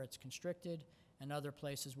here, where it's constricted, and other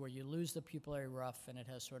places where you lose the pupillary ruff and it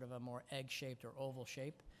has sort of a more egg-shaped or oval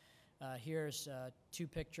shape. Here's 2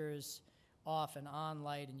 pictures, off and on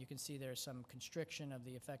light, and you can see there's some constriction of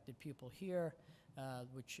the affected pupil here.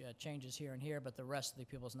 which changes here and here, but the rest of the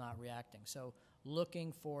pupil is not reacting. So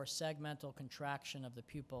looking for segmental contraction of the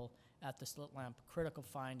pupil at the slit lamp, critical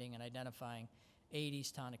finding and identifying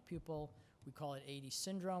 80s tonic pupil. We call it 80s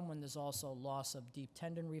syndrome when there's also loss of deep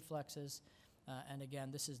tendon reflexes. And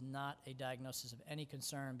again, this is not a diagnosis of any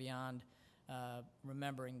concern beyond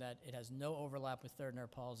remembering that it has no overlap with third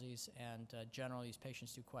nerve palsies, and generally these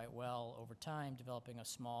patients do quite well over time, developing a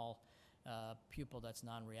small pupil that's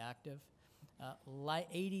non-reactive.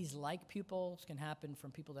 80s-like pupils can happen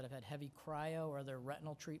from people that have had heavy cryo or other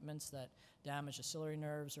retinal treatments that damage the ciliary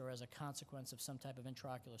nerves or as a consequence of some type of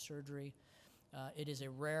intraocular surgery. It is a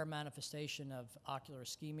rare manifestation of ocular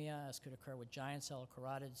ischemia, as could occur with giant cell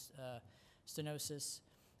carotid stenosis.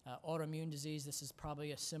 Autoimmune disease, this is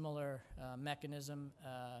probably a similar mechanism.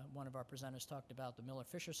 One of our presenters talked about the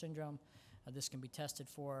Miller-Fisher syndrome. This can be tested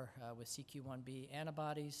for with CQ1B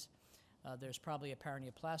antibodies. There's probably a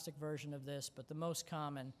paraneoplastic version of this, but the most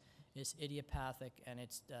common is idiopathic, and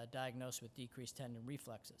it's diagnosed with decreased tendon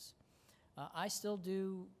reflexes. I still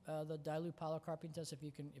do the dilute pilocarpine test.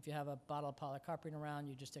 If you have a bottle of pilocarpine around,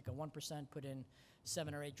 you just take a 1%, put in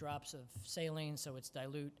 7 or 8 drops of saline so it's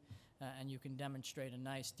dilute, and you can demonstrate a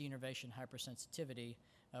nice denervation hypersensitivity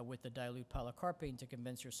with the dilute pilocarpine to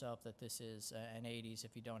convince yourself that this is an 80s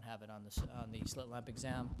if you don't have it on the slit lamp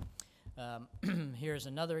exam. Here's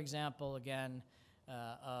another example, again,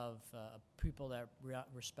 of a pupil that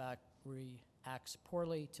reacts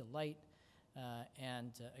poorly to light,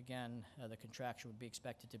 and again, the contraction would be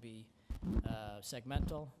expected to be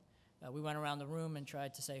segmental. We went around the room and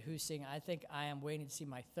tried to say who's seeing. I think I am waiting to see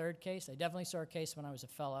my third case. I definitely saw a case when I was a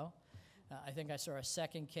fellow. I think I saw a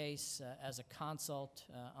second case as a consult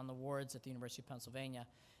on the wards at the University of Pennsylvania,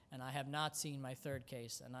 and I have not seen my third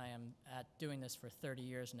case, and I am doing this for 30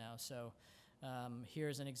 years now. So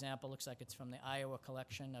here's an example. Looks like it's from the Iowa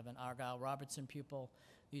collection of an Argyll-Robertson pupil.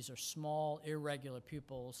 These are small, irregular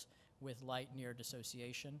pupils with light near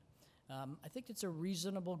dissociation. I think it's a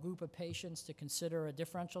reasonable group of patients to consider a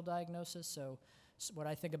differential diagnosis. So what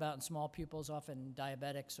I think about in small pupils, often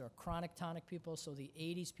diabetics or chronic tonic pupils, so the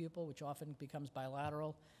 80s pupil, which often becomes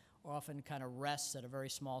bilateral, often kind of rests at a very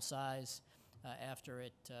small size after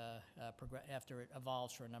it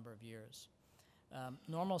evolves for a number of years.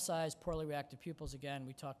 Normal size, poorly reactive pupils, again,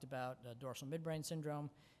 we talked about dorsal midbrain syndrome.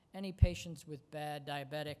 Any patients with bad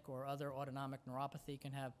diabetic or other autonomic neuropathy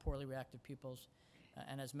can have poorly reactive pupils.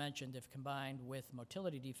 And as mentioned, if combined with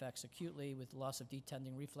motility defects acutely with loss of deep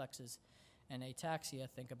tendon reflexes and ataxia,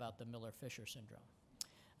 think about the Miller-Fisher syndrome.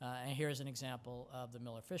 And here's an example of the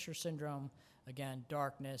Miller-Fisher syndrome. Again,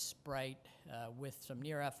 darkness, bright, with some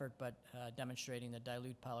near effort, but demonstrating the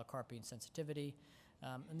dilute pilocarpine sensitivity.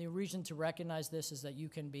 And the reason to recognize this is that you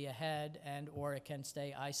can be ahead and or it can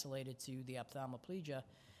stay isolated to the ophthalmoplegia,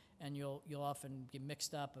 and you'll often get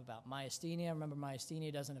mixed up about myasthenia. Remember,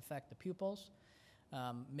 myasthenia doesn't affect the pupils.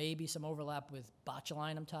 Maybe some overlap with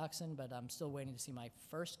botulinum toxin, but I'm still waiting to see my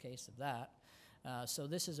first case of that. So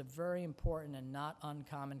this is a very important and not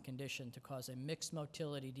uncommon condition to cause a mixed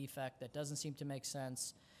motility defect that doesn't seem to make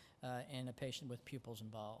sense in a patient with pupils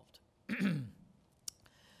involved.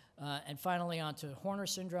 And finally, on to Horner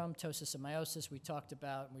syndrome, ptosis and meiosis. We talked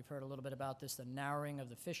about, and we've heard a little bit about this, the narrowing of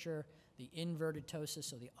the fissure, the inverted ptosis,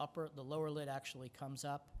 so the lower lid actually comes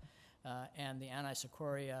up, and the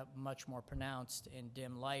anisocoria much more pronounced in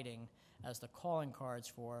dim lighting as the calling cards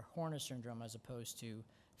for Horner syndrome as opposed to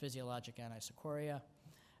physiologic anisocoria.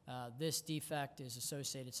 This defect is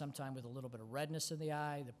associated sometimes with a little bit of redness in the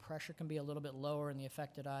eye. The pressure can be a little bit lower in the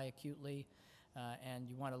affected eye acutely, and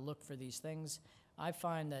you want to look for these things. I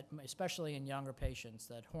find that, especially in younger patients,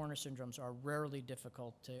 that Horner syndromes are rarely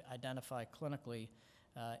difficult to identify clinically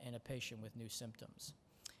in a patient with new symptoms.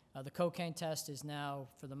 The cocaine test is now,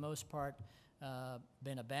 for the most part,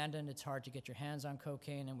 been abandoned. It's hard to get your hands on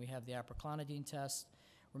cocaine, and we have the aproclonidine test.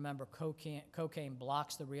 Remember, cocaine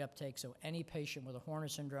blocks the reuptake, so any patient with a Horner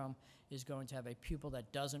syndrome is going to have a pupil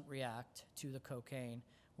that doesn't react to the cocaine,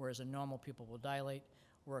 whereas a normal pupil will dilate.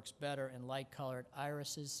 Works better in light-colored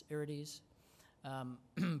irises, irides.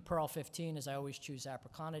 Pearl 15 is I always choose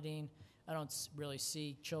aproclonidine. I don't really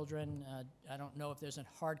see children. I don't know if there's a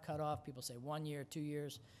hard cutoff. People say 1 year, 2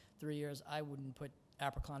 years, 3 years. I wouldn't put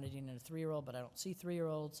aproclonidine in a 3-year-old, but I don't see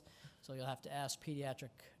 3-year-olds. So you'll have to ask pediatric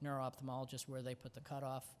neuro-ophthalmologists where they put the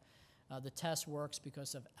cutoff. The test works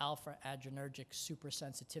because of alpha-adrenergic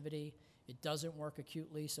supersensitivity. It doesn't work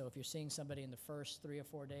acutely, so if you're seeing somebody in the first 3 or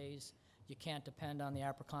 4 days, you can't depend on the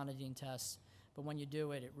aproclonidine tests. But when you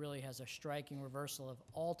do it, it really has a striking reversal of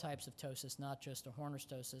all types of ptosis, not just a Horner's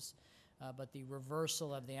ptosis, but the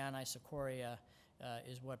reversal of the anisocoria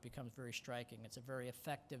is what becomes very striking. It's a very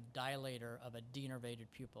effective dilator of a denervated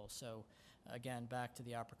pupil. So again, back to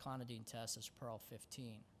the operclonidine test as Pearl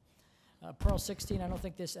 15. Pearl 16, I don't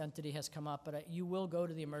think this entity has come up, but you will go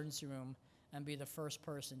to the emergency room and be the first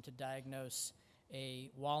person to diagnose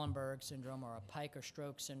a Wallenberg syndrome or a Pike or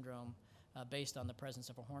stroke syndrome based on the presence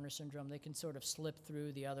of a Horner syndrome. They can sort of slip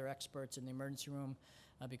through the other experts in the emergency room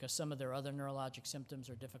because some of their other neurologic symptoms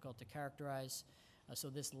are difficult to characterize. So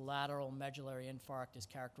this lateral medullary infarct is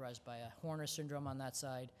characterized by a Horner syndrome on that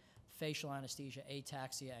side, facial anesthesia,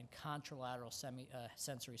 ataxia, and contralateral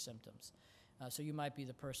sensory symptoms. So you might be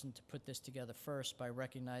the person to put this together first by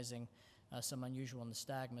recognizing some unusual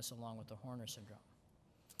nystagmus along with the Horner syndrome.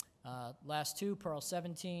 Last two, Pearl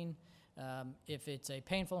 17. If it's a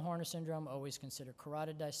painful Horner syndrome, always consider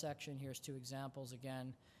carotid dissection. Here's two examples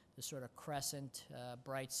again. The sort of crescent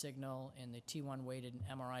bright signal in the T1 weighted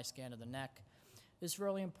MRI scan of the neck. This is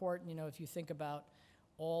really important. You know, if you think about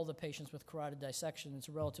all the patients with carotid dissection, it's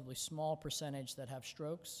a relatively small percentage that have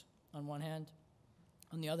strokes on one hand.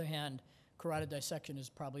 On the other hand, carotid dissection is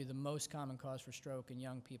probably the most common cause for stroke in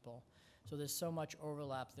young people. So there's so much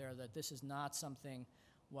overlap there that this is not something,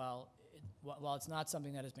 while it's not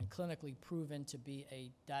something that has been clinically proven to be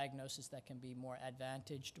a diagnosis that can be more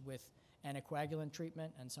advantaged with anticoagulant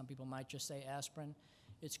treatment, and some people might just say aspirin,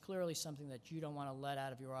 it's clearly something that you don't want to let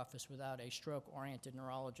out of your office without a stroke-oriented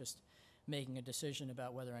neurologist making a decision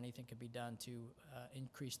about whether anything can be done to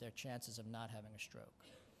increase their chances of not having a stroke.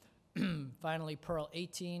 Finally, Pearl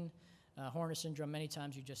 18, Horner syndrome, many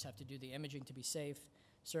times you just have to do the imaging to be safe.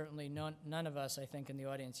 Certainly none of us, I think, in the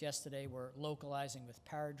audience yesterday were localizing with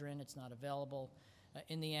Paradrin. It's not available.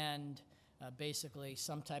 In the end, basically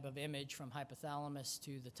some type of image from hypothalamus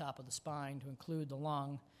to the top of the spine to include the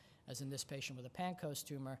lung, as in this patient with a Pancoast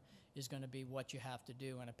tumor, is going to be what you have to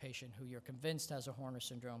do in a patient who you're convinced has a Horner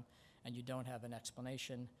syndrome and you don't have an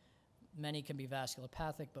explanation. Many can be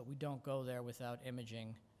vasculopathic, but we don't go there without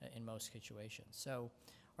imaging in most situations. So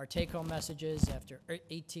our take-home messages after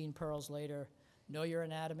 18 pearls later: know your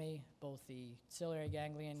anatomy, both the ciliary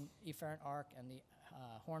ganglion efferent arc and the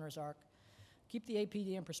Horner's arc. Keep the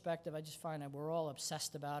APD in perspective. I just find that we're all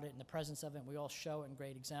obsessed about it in the presence of it, and we all show it in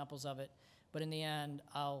great examples of it. But in the end,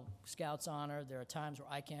 Scout's honor, there are times where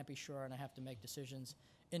I can't be sure and I have to make decisions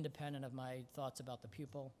independent of my thoughts about the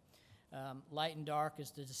pupil. Light and dark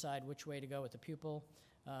is to decide which way to go with the pupil.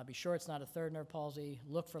 Be sure it's not a third nerve palsy.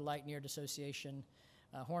 Look for light near dissociation.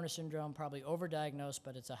 Horner syndrome, probably overdiagnosed,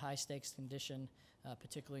 but it's a high-stakes condition,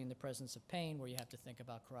 particularly in the presence of pain, where you have to think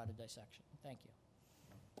about carotid dissection. Thank you.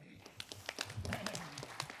 Our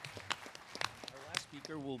last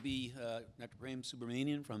speaker will be Dr. Prem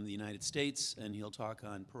Subramanian from the United States, and he'll talk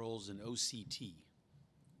on pearls and OCT.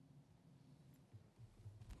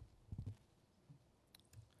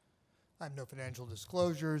 I have no financial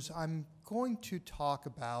disclosures. I'm going to talk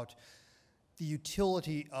about the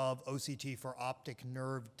utility of OCT for optic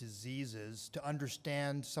nerve diseases to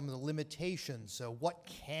understand some of the limitations. So what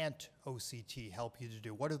can't OCT help you to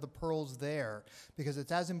do? What are the pearls there? Because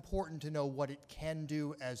it's as important to know what it can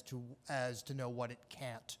do as to know what it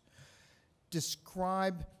can't.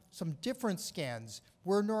 Describe some different scans.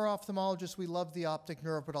 We're neuro-ophthalmologists, we love the optic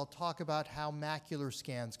nerve, but I'll talk about how macular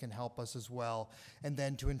scans can help us as well, and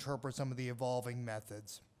then to interpret some of the evolving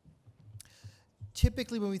methods.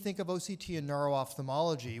 Typically, when we think of OCT in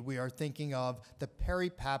neuro-ophthalmology, we are thinking of the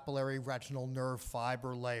peripapillary retinal nerve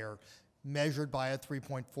fiber layer, measured by a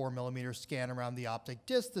 3.4 millimeter scan around the optic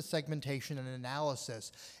disc, the segmentation and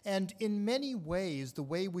analysis. And in many ways, the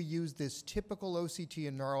way we use this typical OCT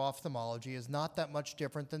in neuro-ophthalmology is not that much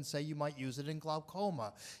different than, say, you might use it in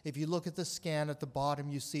glaucoma. If you look at the scan at the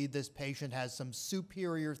bottom, you see this patient has some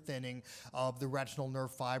superior thinning of the retinal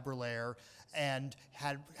nerve fiber layer and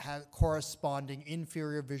had corresponding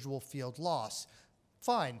inferior visual field loss.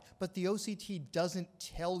 Fine, but the OCT doesn't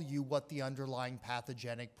tell you what the underlying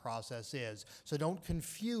pathogenic process is. So don't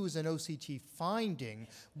confuse an OCT finding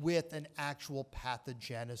with an actual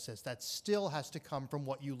pathogenesis. That still has to come from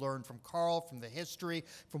what you learned from Karl, from the history,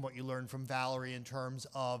 from what you learned from Valerie in terms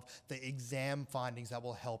of the exam findings that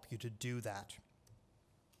will help you to do that.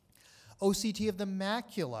 OCT of the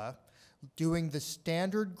macula, doing the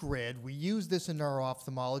standard grid. We use this in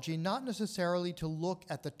neuro-ophthalmology, not necessarily to look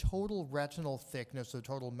at the total retinal thickness or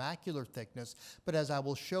total macular thickness, but as I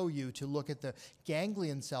will show you, to look at the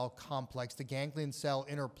ganglion cell complex, the ganglion cell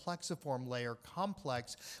interplexiform layer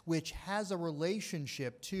complex, which has a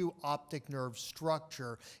relationship to optic nerve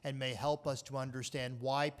structure and may help us to understand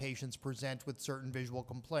why patients present with certain visual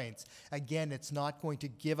complaints. Again, it's not going to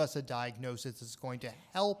give us a diagnosis, it's going to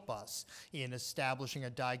help us in establishing a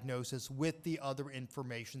diagnosis with the other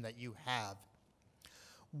information that you have.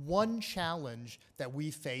 One challenge that we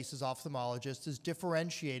face as ophthalmologists is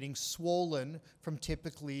differentiating swollen from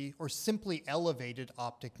typically or simply elevated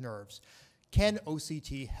optic nerves. Can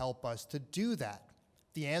OCT help us to do that?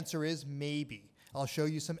 The answer is maybe. I'll show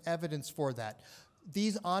you some evidence for that.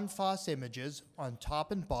 These en face images on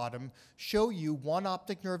top and bottom show you one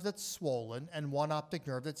optic nerve that's swollen and one optic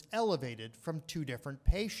nerve that's elevated from two different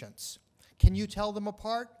patients. Can you tell them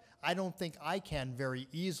apart? I don't think I can very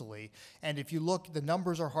easily. And if you look, the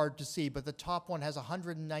numbers are hard to see, but the top one has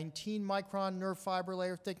 119 micron nerve fiber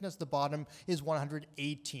layer thickness. The bottom is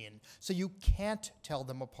 118. So you can't tell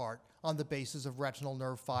them apart on the basis of retinal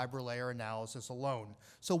nerve fiber layer analysis alone.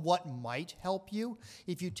 So what might help you?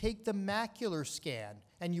 If you take the macular scan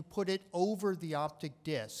and you put it over the optic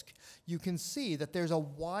disc, you can see that there's a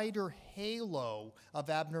wider halo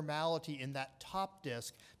of abnormality in that top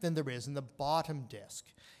disc than there is in the bottom disc.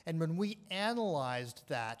 And when we analyzed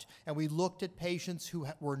that and we looked at patients who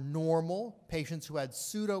were normal, patients who had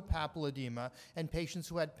pseudopapilledema, and patients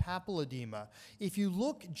who had papilledema, if you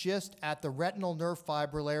look just at the retinal nerve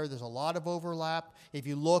fiber layer, there's a lot of overlap. If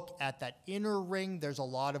you look at that inner ring, there's a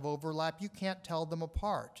lot of overlap. You can't tell them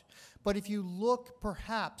apart. But if you look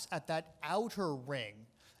perhaps at that outer ring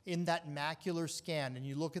in that macular scan and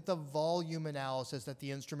you look at the volume analysis that the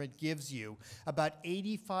instrument gives you, about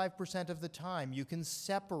 85% of the time you can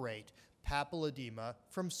separate papilledema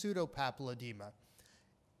from pseudopapilledema.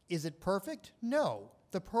 Is it perfect? No.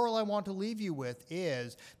 The pearl I want to leave you with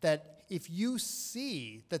is that if you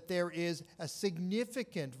see that there is a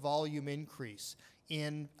significant volume increase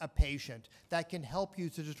in a patient, that can help you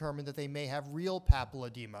to determine that they may have real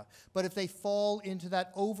papilledema. But if they fall into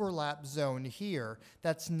that overlap zone here,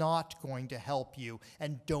 that's not going to help you,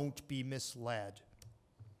 and don't be misled.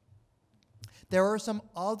 There are some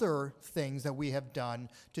other things that we have done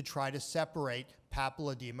to try to separate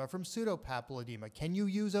papilledema from pseudopapilledema. Can you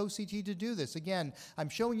use OCT to do this? Again, I'm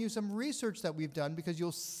showing you some research that we've done because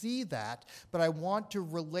you'll see that, but I want to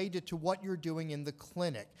relate it to what you're doing in the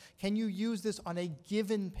clinic. Can you use this on a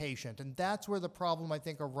given patient? And that's where the problem, I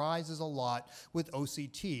think, arises a lot with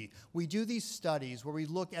OCT. We do these studies where we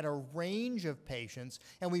look at a range of patients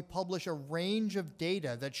and we publish a range of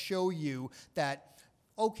data that show you that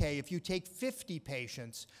okay, if you take 50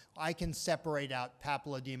 patients, I can separate out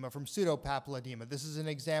papilledema from pseudopapilledema. This is an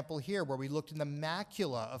example here where we looked in the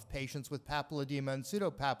macula of patients with papilledema and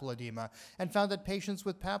pseudopapilledema and found that patients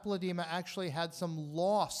with papilledema actually had some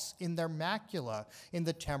loss in their macula in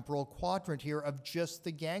the temporal quadrant here of just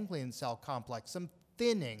the ganglion cell complex, some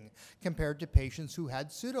thinning compared to patients who had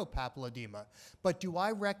pseudopapilledema. But do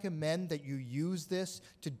I recommend that you use this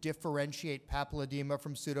to differentiate papilledema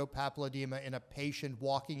from pseudopapilledema in a patient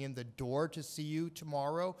walking in the door to see you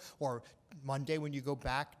tomorrow or Monday when you go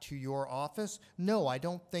back to your office? No, I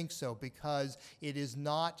don't think so, because it is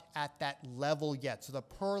not at that level yet. So the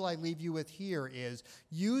pearl I leave you with here is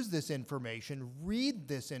use this information, read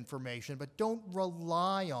this information, but don't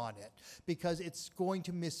rely on it, because it's going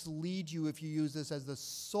to mislead you if you use this as the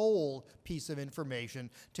sole piece of information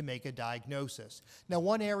to make a diagnosis. Now,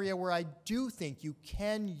 one area where I do think you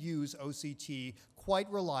can use OCT quite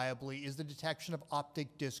reliably is the detection of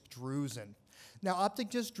optic disc drusen. Now, optic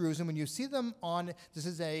disc drusen, when you see them on, this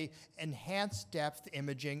is a enhanced depth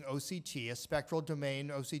imaging OCT, a spectral domain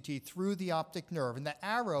OCT through the optic nerve, and the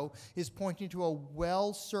arrow is pointing to a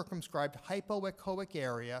well-circumscribed hypoechoic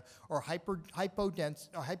area or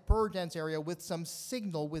hyperdense area with some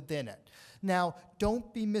signal within it. Now,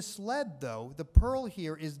 don't be misled, though. The pearl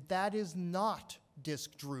here is that is not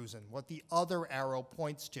disc drusen, what the other arrow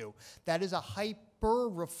points to. That is a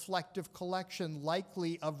hyper-reflective collection,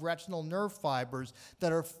 likely of retinal nerve fibers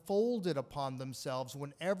that are folded upon themselves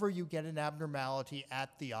whenever you get an abnormality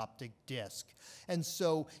at the optic disc. And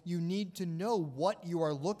so you need to know what you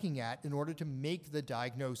are looking at in order to make the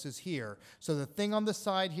diagnosis here. So the thing on the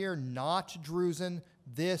side here, not drusen,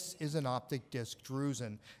 this is an optic disc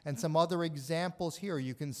drusen. And some other examples here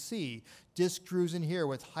you can see. Disc drusen here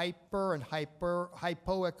with hyper and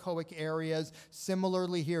hypoechoic areas,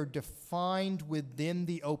 similarly here defined within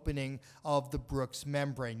the opening of the Brooks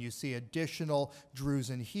membrane. You see additional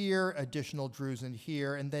drusen here,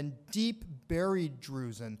 and then deep buried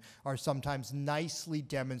drusen are sometimes nicely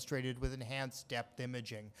demonstrated with enhanced depth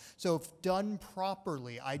imaging. So if done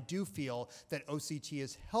properly, I do feel that OCT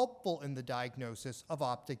is helpful in the diagnosis of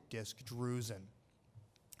optic disc drusen.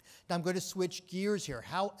 Now I'm going to switch gears here.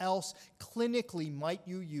 How else clinically might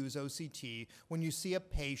you use OCT when you see a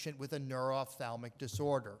patient with a neuro-ophthalmic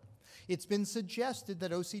disorder? It's been suggested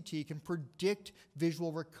that OCT can predict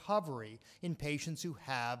visual recovery in patients who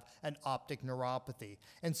have an optic neuropathy.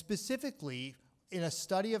 And specifically, in a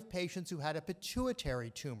study of patients who had a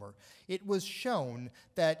pituitary tumor. It was shown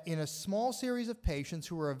that in a small series of patients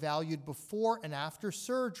who were evaluated before and after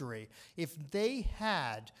surgery, if they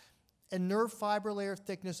had a nerve fiber layer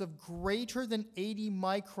thickness of greater than 80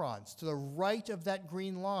 microns to the right of that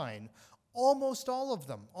green line, almost all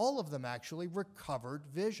of them actually recovered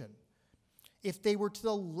vision. If they were to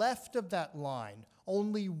the left of that line,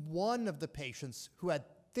 only one of the patients who had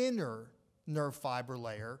thinner nerve fiber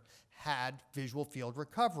layer had visual field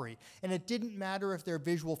recovery. And it didn't matter if their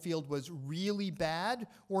visual field was really bad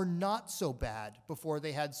or not so bad before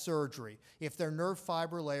they had surgery. If their nerve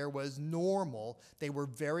fiber layer was normal, they were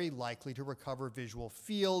very likely to recover visual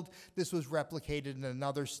field. This was replicated in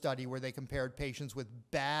another study where they compared patients with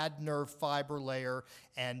bad nerve fiber layer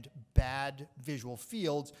and bad visual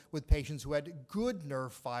fields with patients who had good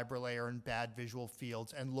nerve fiber layer and bad visual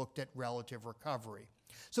fields and looked at relative recovery.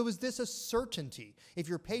 So is this a certainty? If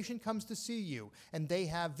your patient comes to see you and they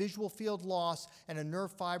have visual field loss and a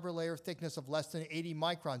nerve fiber layer thickness of less than 80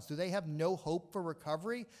 microns, do they have no hope for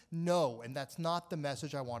recovery? No, and that's not the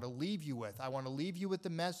message I want to leave you with. I want to leave you with the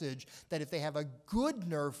message that if they have a good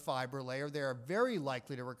nerve fiber layer, they are very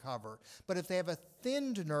likely to recover. But if they have a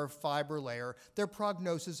thinned nerve fiber layer, their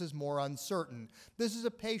prognosis is more uncertain. This is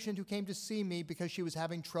a patient who came to see me because she was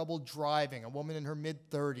having trouble driving, a woman in her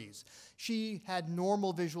mid-30s. She had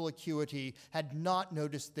normal visual acuity, had not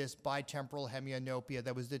noticed this bitemporal hemianopia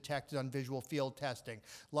that was detected on visual field testing.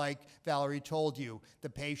 Like Valerie told you, the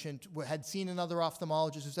patient had seen another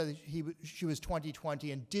ophthalmologist who said that she was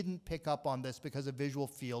 20/20 and didn't pick up on this because a visual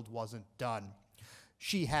field wasn't done.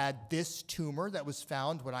 She had this tumor that was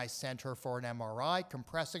found when I sent her for an MRI,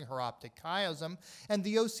 compressing her optic chiasm, and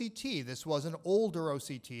the OCT, this was an older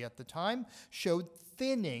OCT at the time, showed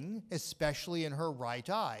thinning, especially in her right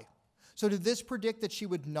eye. So did this predict that she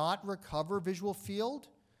would not recover visual field?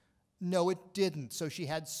 No, it didn't. So she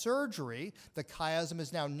had surgery. The chiasm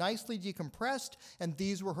is now nicely decompressed, and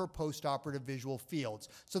these were her postoperative visual fields.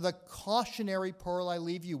 So the cautionary pearl I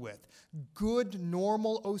leave you with, good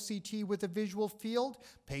normal OCT with a visual field,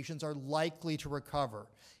 patients are likely to recover.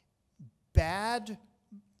 Bad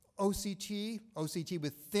OCT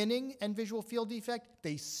with thinning and visual field defect,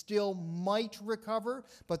 they still might recover,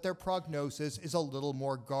 but their prognosis is a little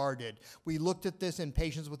more guarded. We looked at this in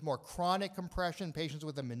patients with more chronic compression, patients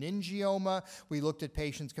with a meningioma. We looked at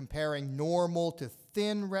patients comparing normal to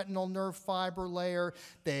thin retinal nerve fiber layer.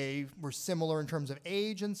 They were similar in terms of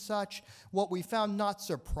age and such. What we found, not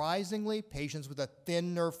surprisingly, patients with a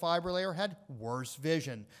thin nerve fiber layer had worse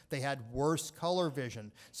vision. They had worse color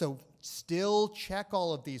vision. So still check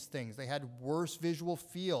all of these things. They had worse visual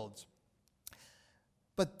fields.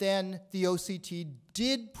 But then the OCT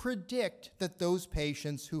did predict that those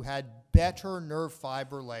patients who had better nerve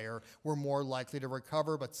fiber layer were more likely to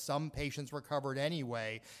recover, but some patients recovered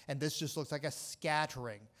anyway, and this just looks like a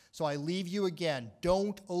scattering. So I leave you again,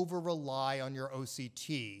 don't over-rely on your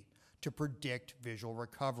OCT to predict visual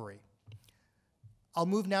recovery. I'll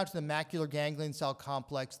move now to the macular ganglion cell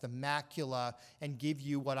complex, the macula, and give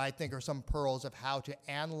you what I think are some pearls of how to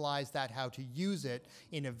analyze that, how to use it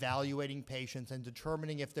in evaluating patients and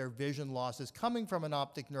determining if their vision loss is coming from an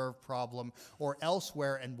optic nerve problem or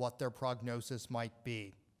elsewhere and what their prognosis might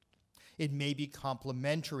be. It may be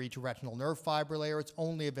complementary to retinal nerve fiber layer. It's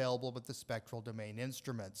only available with the spectral domain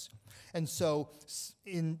instruments. And so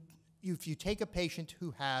if you take a patient who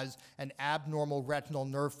has an abnormal retinal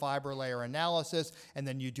nerve fiber layer analysis and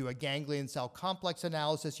then you do a ganglion cell complex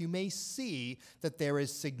analysis, you may see that there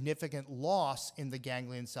is significant loss in the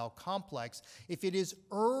ganglion cell complex. If it is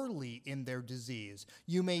early in their disease,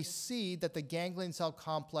 you may see that the ganglion cell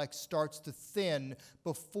complex starts to thin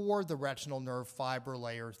before the retinal nerve fiber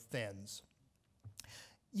layer thins.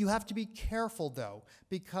 You have to be careful, though,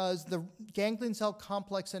 because the ganglion cell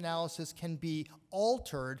complex analysis can be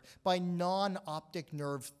altered by non-optic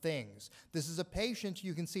nerve things. This is a patient,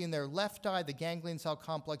 you can see in their left eye, the ganglion cell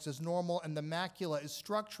complex is normal and the macula is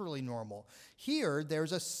structurally normal. Here,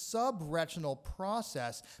 there's a subretinal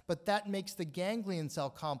process, but that makes the ganglion cell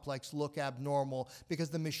complex look abnormal because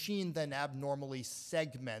the machine then abnormally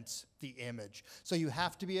segments the image. So you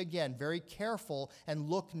have to be, again, very careful and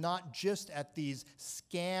look not just at these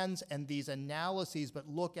scans and these analyses, but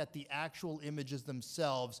look at the actual images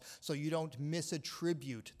themselves so you don't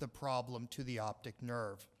misattribute the problem to the optic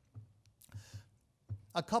nerve.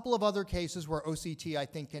 A couple of other cases where OCT, I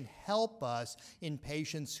think, can help us in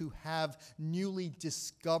patients who have newly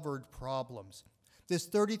discovered problems. This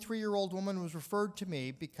 33-year-old woman was referred to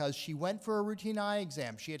me because she went for a routine eye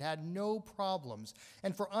exam. She had had no problems,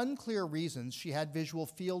 and for unclear reasons, she had visual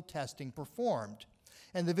field testing performed.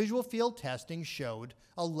 And the visual field testing showed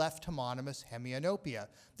a left homonymous hemianopia.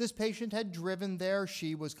 This patient had driven there.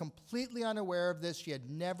 She was completely unaware of this. She had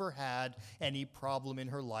never had any problem in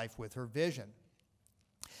her life with her vision.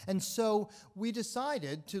 And so we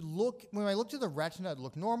decided to look, when I looked at the retina, it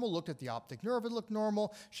looked normal, looked at the optic nerve, it looked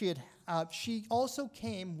normal. She also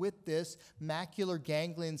came with this macular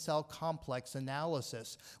ganglion cell complex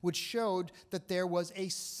analysis, which showed that there was a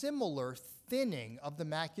similar thinning of the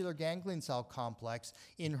macular ganglion cell complex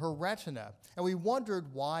in her retina. And we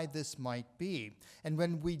wondered why this might be. And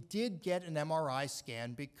when we did get an MRI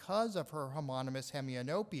scan because of her homonymous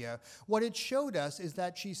hemianopia, what it showed us is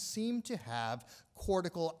that she seemed to have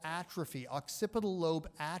cortical atrophy, occipital lobe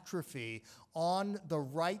atrophy on the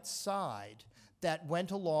right side that went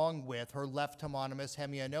along with her left homonymous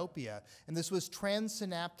hemianopia. And this was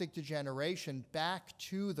transsynaptic degeneration back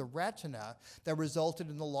to the retina that resulted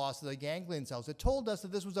in the loss of the ganglion cells. It told us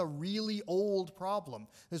that this was a really old problem.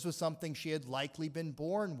 This was something she had likely been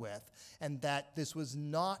born with, and that this was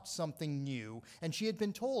not something new. And she had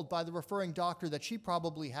been told by the referring doctor that she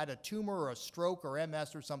probably had a tumor or a stroke or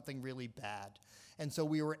MS or something really bad. And so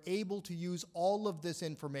we were able to use all of this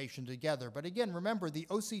information together. But again, remember, the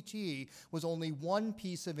OCT was only one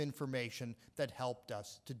piece of information that helped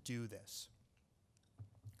us to do this.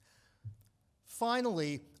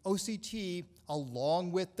 Finally, OCT,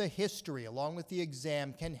 along with the history, along with the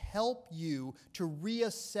exam, can help you to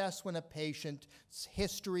reassess when a patient's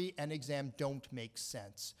history and exam don't make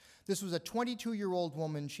sense. This was a 22-year-old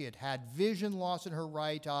woman. She had had vision loss in her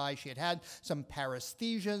right eye. She had had some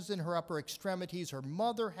paresthesias in her upper extremities. Her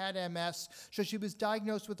mother had MS, so she was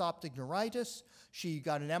diagnosed with optic neuritis. She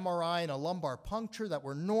got an MRI and a lumbar puncture that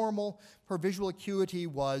were normal. Her visual acuity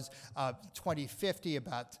was 20/50,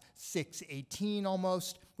 about 6/18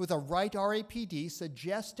 almost, with a right RAPD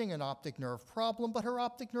suggesting an optic nerve problem, but her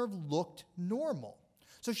optic nerve looked normal.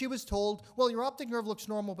 So she was told, well, your optic nerve looks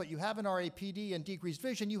normal, but you have an RAPD and decreased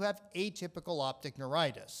vision. You have atypical optic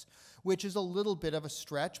neuritis, which is a little bit of a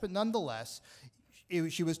stretch, but nonetheless,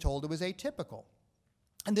 she was told it was atypical.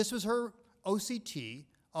 And this was her OCT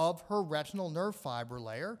of her retinal nerve fiber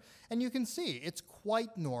layer, and you can see it's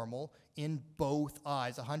quite normal in both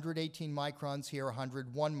eyes, 118 microns here,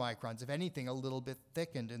 101 microns, if anything, a little bit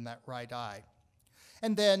thickened in that right eye.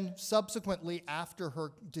 And then subsequently, after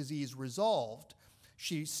her disease resolved,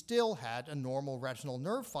 she still had a normal retinal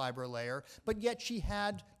nerve fiber layer, but yet she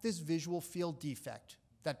had this visual field defect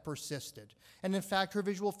that persisted. And in fact, her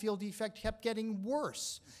visual field defect kept getting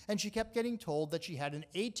worse, and she kept getting told that she had an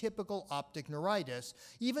atypical optic neuritis,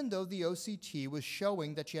 even though the OCT was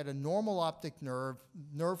showing that she had a normal optic nerve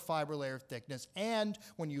fiber layer thickness, and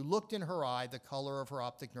when you looked in her eye, the color of her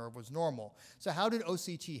optic nerve was normal. So how did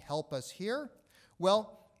OCT help us here?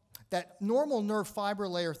 Well, that normal nerve fiber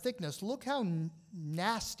layer thickness, look how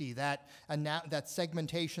nasty that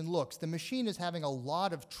segmentation looks. The machine is having a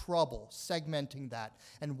lot of trouble segmenting that.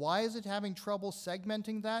 And why is it having trouble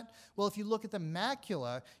segmenting that? Well, if you look at the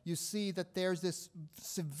macula, you see that there's this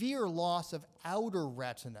severe loss of outer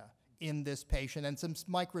retina in this patient and some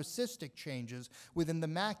microcystic changes within the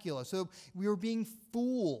macula. So we were being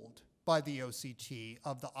fooled by the OCT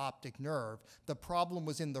of the optic nerve. The problem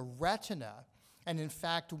was in the retina. And in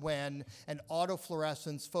fact, when an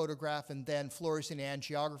autofluorescence photograph and then fluorescein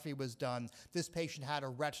angiography was done, this patient had a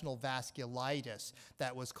retinal vasculitis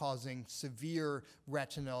that was causing severe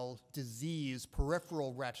retinal disease,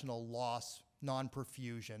 peripheral retinal loss,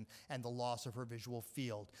 non-perfusion, and the loss of her visual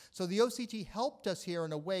field. So the OCT helped us here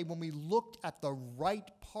in a way when we looked at the right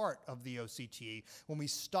part of the OCT, when we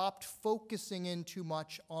stopped focusing in too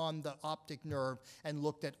much on the optic nerve and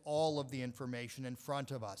looked at all of the information in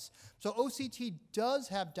front of us. So OCT does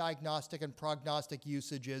have diagnostic and prognostic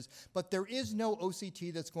usages, but there is no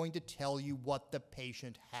OCT that's going to tell you what the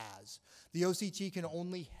patient has. The OCT can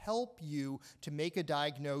only help you to make a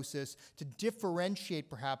diagnosis, to differentiate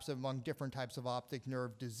perhaps among different types of optic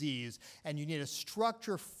nerve disease, and you need a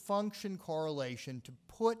structure-function correlation to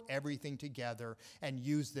put everything together and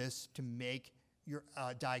use this to make your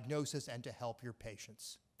diagnosis and to help your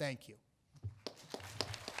patients. Thank you.